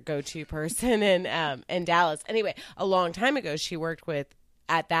sort of their go-to person in Dallas. Anyway, a long time ago, she worked with,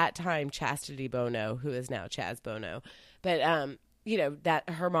 at that time, Chastity Bono, who is now Chaz Bono. But that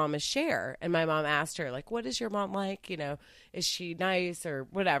her mom is Cher, and my mom asked her, like, what is your mom like? Is she nice or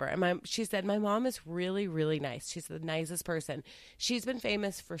whatever? And she said, my mom is really, really nice. She's the nicest person. She's been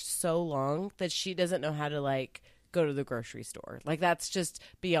famous for so long that she doesn't know how to like go to the grocery store. Like that's just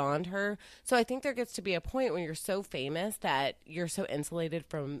beyond her. So I think there gets to be a point when you're so famous that you're so insulated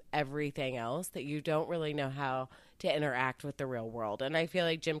from everything else that you don't really know how to interact with the real world. And I feel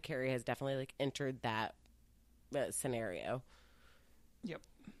like Jim Carrey has definitely like entered that scenario. Yep.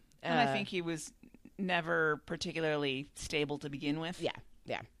 And I think he was never particularly stable to begin with.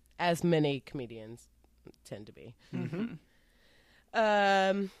 Yeah. As many comedians tend to be. Mm-hmm.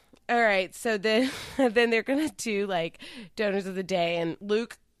 All right. So then they're going to do like donors of the day. And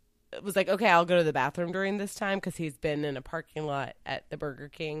Luke was like, okay, I'll go to the bathroom during this time because he's been in a parking lot at the Burger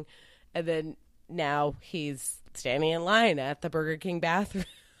King. And then now he's standing in line at the Burger King bathroom.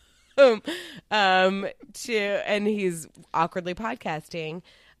 And he's awkwardly podcasting.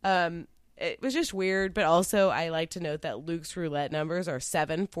 It was just weird, but also I like to note that Luke's roulette numbers are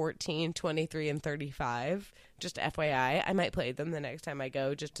 7, 14, 23, and 35. Just FYI, I might play them the next time I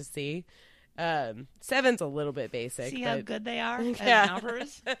go just to see. 7's a little bit basic. See how good they are as Yeah.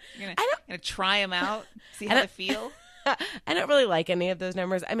 numbers? You're gonna try them out, see how they feel? I don't really like any of those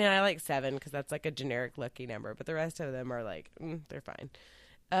numbers. I mean, I like 7 because that's like a generic lucky number, but the rest of them are like, they're fine.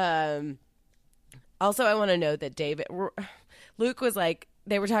 Also, I want to note that Luke was like,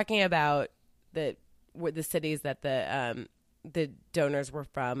 they were talking about the cities that the donors were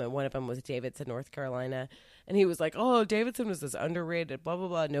from, and one of them was Davidson, North Carolina. And he was like, oh, Davidson was this underrated, blah, blah,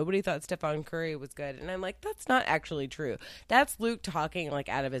 blah. Nobody thought Stephon Curry was good. And I'm like, that's not actually true. That's Luke talking like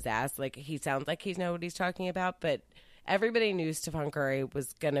out of his ass. Like he sounds like he knows what he's talking about, but everybody knew Stephon Curry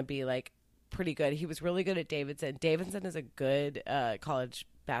was going to be like pretty good. He was really good at Davidson. Davidson is a good college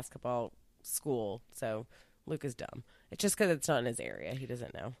basketball school. So Luke is dumb. It's just because it's not in his area. He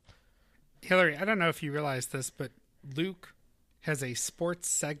doesn't know. Hillary, I don't know if you realize this, but Luke has a sports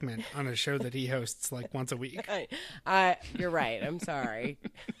segment on a show that he hosts like once a week. You're right. I'm sorry.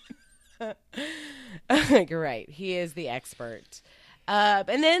 You're right. He is the expert.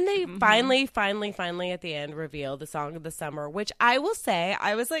 And then they finally at the end reveal the song of the summer, which I will say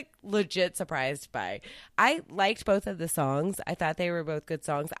I was like legit surprised by. I liked both of the songs. I thought they were both good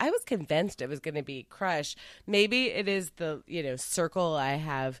songs. I was convinced it was going to be Crush. Maybe it is the, circle I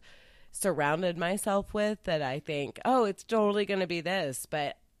have surrounded myself with that I think, oh, it's totally going to be this.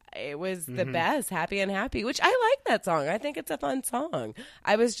 But it was the best, Happy and Happy, which I like that song. I think it's a fun song.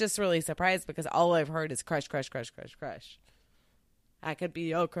 I was just really surprised because all I've heard is Crush, Crush, Crush, Crush, Crush. I could be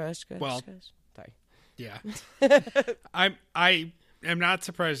your crush, crush, Well, crush. Sorry. Yeah. I am not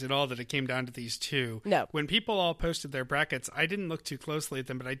surprised at all that it came down to these two. No. When people all posted their brackets, I didn't look too closely at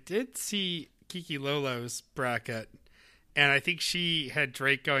them, but I did see Kiki Lolo's bracket, and I think she had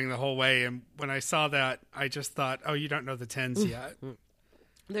Drake going the whole way. And when I saw that, I just thought, oh, you don't know the 10s yet.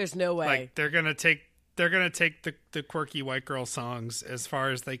 There's no way. Like they're gonna take the quirky white girl songs as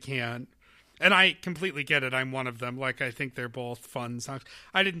far as they can. And I completely get it. I'm one of them. Like, I think they're both fun songs.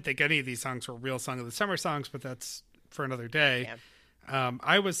 I didn't think any of these songs were real Song of the Summer songs, but that's for another day. Yeah.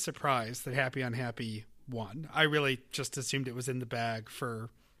 I was surprised that Happy Unhappy won. I really just assumed it was in the bag for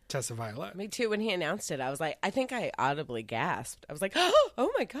Tessa Violet. Me too. When he announced it, I was like, I think I audibly gasped. I was like,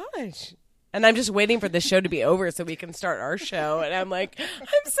 oh my gosh. And I'm just waiting for the show to be over so we can start our show. And I'm like,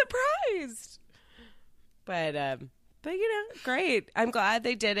 I'm surprised. But, great. I'm glad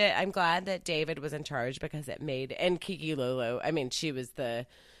they did it. I'm glad that David was in charge because it made, and Kiki Lolo, I mean, she was the,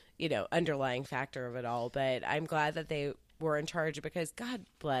 underlying factor of it all. But I'm glad that they were in charge because God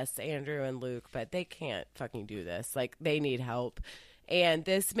bless Andrew and Luke, but they can't fucking do this. Like, they need help. And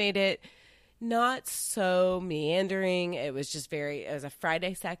this made it not so meandering. It was just it was a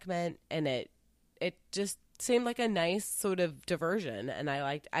Friday segment, and it just seemed like a nice sort of diversion. And I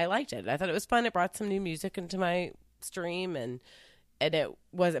liked it. I thought it was fun. It brought some new music into my stream, and it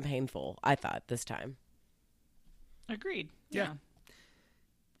wasn't painful, I thought, this time. Agreed. Yeah.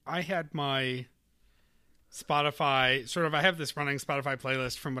 I had my Spotify I have this running Spotify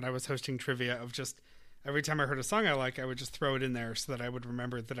playlist from when I was hosting trivia of just every time I heard a song I like, I would just throw it in there so that I would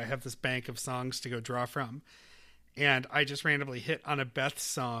remember that I have this bank of songs to go draw from. And I just randomly hit on a Beth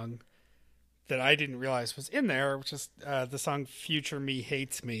song that I didn't realize was in there, which is the song Future Me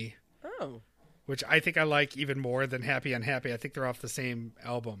Hates Me. Oh. which I think I like even more than Happy Unhappy. I think they're off the same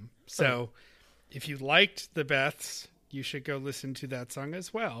album. So if you liked the Beths, you should go listen to that song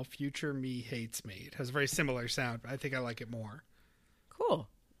as well. Future Me Hates Me. It has a very similar sound, but I think I like it more. Cool.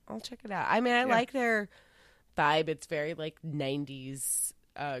 I'll check it out. I mean, I like their vibe. It's very like 90s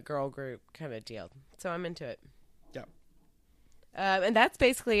girl group kind of deal. So I'm into it. Yeah. And that's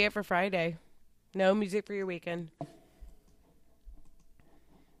basically it for Friday. No music for your weekend.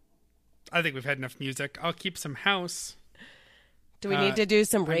 I think we've had enough music. I'll keep some house. Do we need to do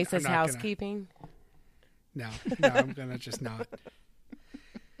some I'm racist not housekeeping? No, I'm going to just not.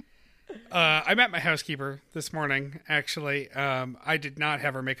 I met my housekeeper this morning, actually. I did not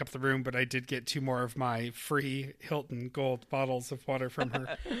have her make up the room, but I did get 2 more of my free Hilton Gold bottles of water from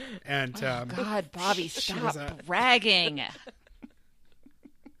her. And God, Bobby, stop was bragging.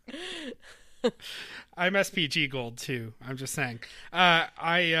 I'm SPG Gold, too. I'm just saying.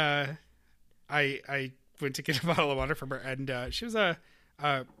 I went to get a bottle of water from her, and she was a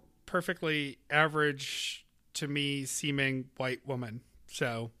perfectly average to me seeming white woman.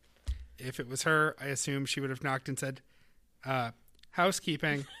 So if it was her, I assume she would have knocked and said,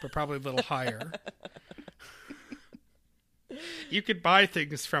 housekeeping, but probably a little higher. You could buy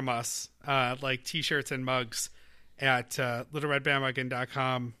things from us, like t-shirts and mugs at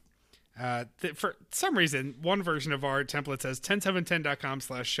littleredbandwagon.com. For some reason, one version of our template says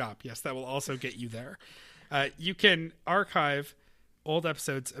 10710.com/shop. Yes, that will also get you there. You can archive old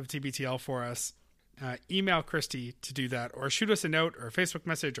episodes of TBTL for us. Email Christy to do that, or shoot us a note or a Facebook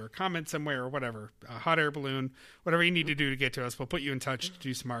message or a comment somewhere or whatever. A hot air balloon, whatever you need to do to get to us. We'll put you in touch to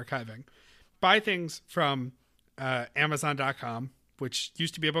do some archiving. Buy things from Amazon.com, which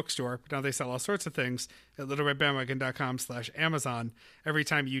used to be a bookstore, but now they sell all sorts of things at littleredbandwagon.com/Amazon. Every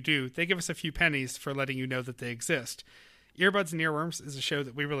time you do, they give us a few pennies for letting you know that they exist. Earbuds and Earworms is a show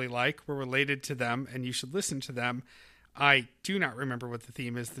that we really like. We're related to them, and you should listen to them. I do not remember what the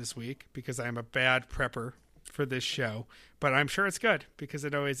theme is this week because I am a bad prepper for this show, but I'm sure it's good because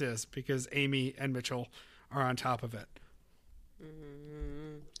it always is, because Amy and Mitchell are on top of it.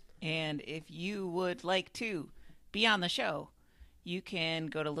 And if you would like to be on the show, you can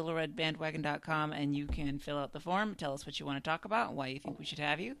go to littleredbandwagon.com and you can fill out the form, tell us what you want to talk about, why you think we should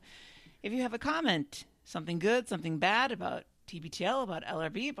have you. If you have a comment, something good, something bad about TBTL, about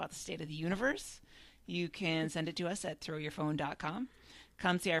LRB, about the state of the universe, you can send it to us at throwyourphone.com.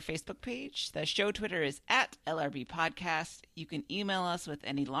 Come see our Facebook page. The show Twitter is at LRB Podcast. You can email us with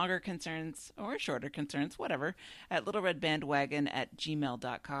any longer concerns or shorter concerns, whatever, at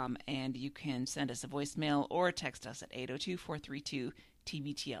littleredbandwagon@gmail.com. And you can send us a voicemail or text us at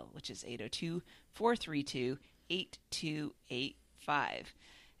 802-432-TBTL, which is 802-432-8285.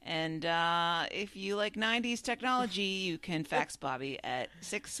 And if you like 90s technology, you can fax Bobby at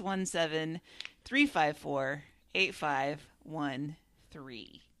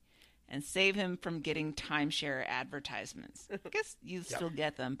 617-354-8513 and save him from getting timeshare advertisements. I guess you still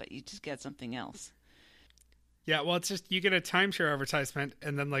get them, but you just get something else. Yeah, well, it's just you get a timeshare advertisement,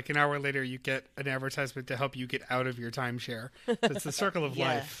 and then like an hour later, you get an advertisement to help you get out of your timeshare. So it's the circle of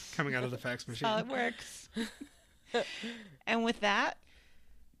life coming out of the fax machine. That's how it works. And with that,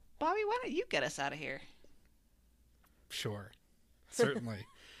 Bobby, why don't you get us out of here? Sure. Certainly.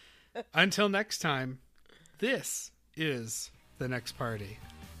 Until next time, this is The Next Party.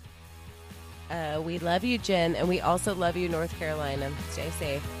 We love you, Jen, and we also love you, North Carolina. Stay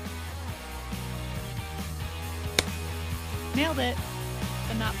safe. Nailed it,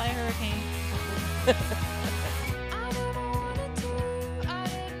 but not by hurricane.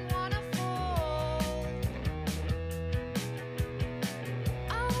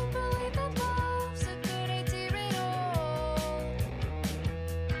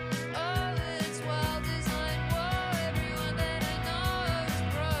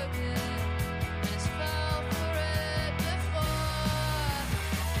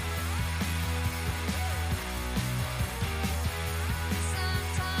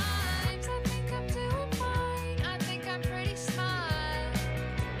 Sometimes I think I'm too far.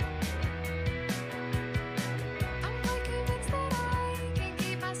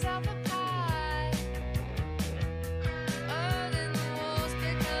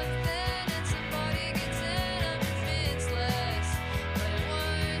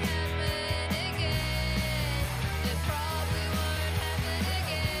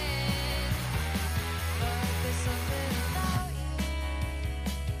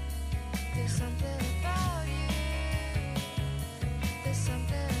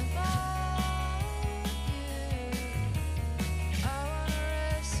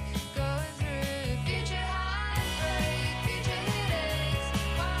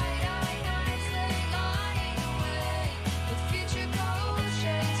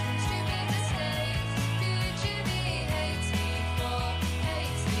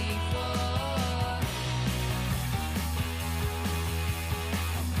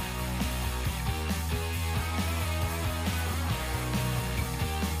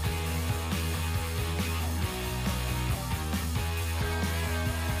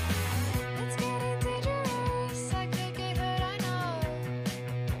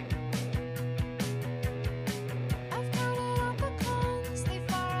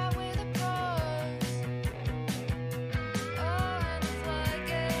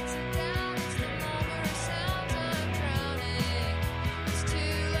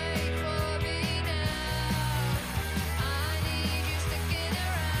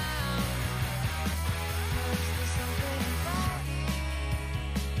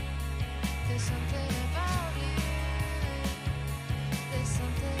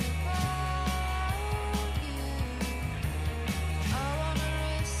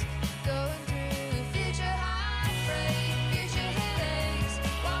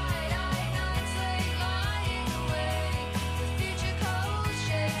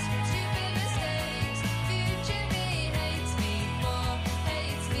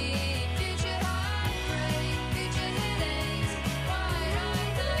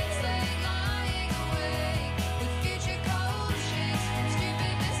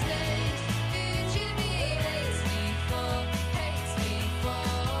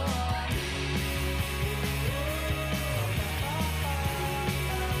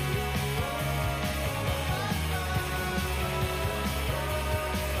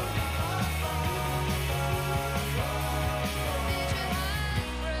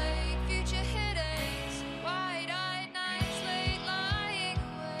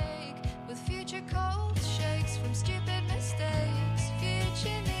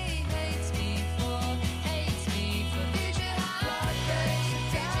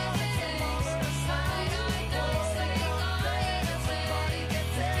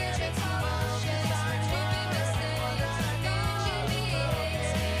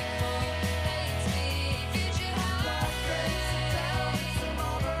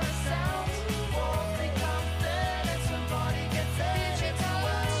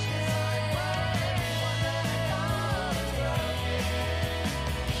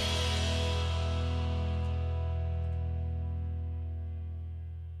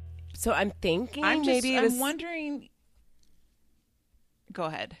 So I'm thinking I'm maybe it was. I'm wondering. Go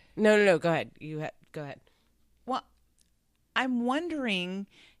ahead. No. Go ahead. Go ahead. Well, I'm wondering.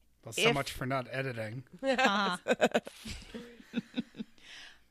 Well, so If- much for not editing. uh,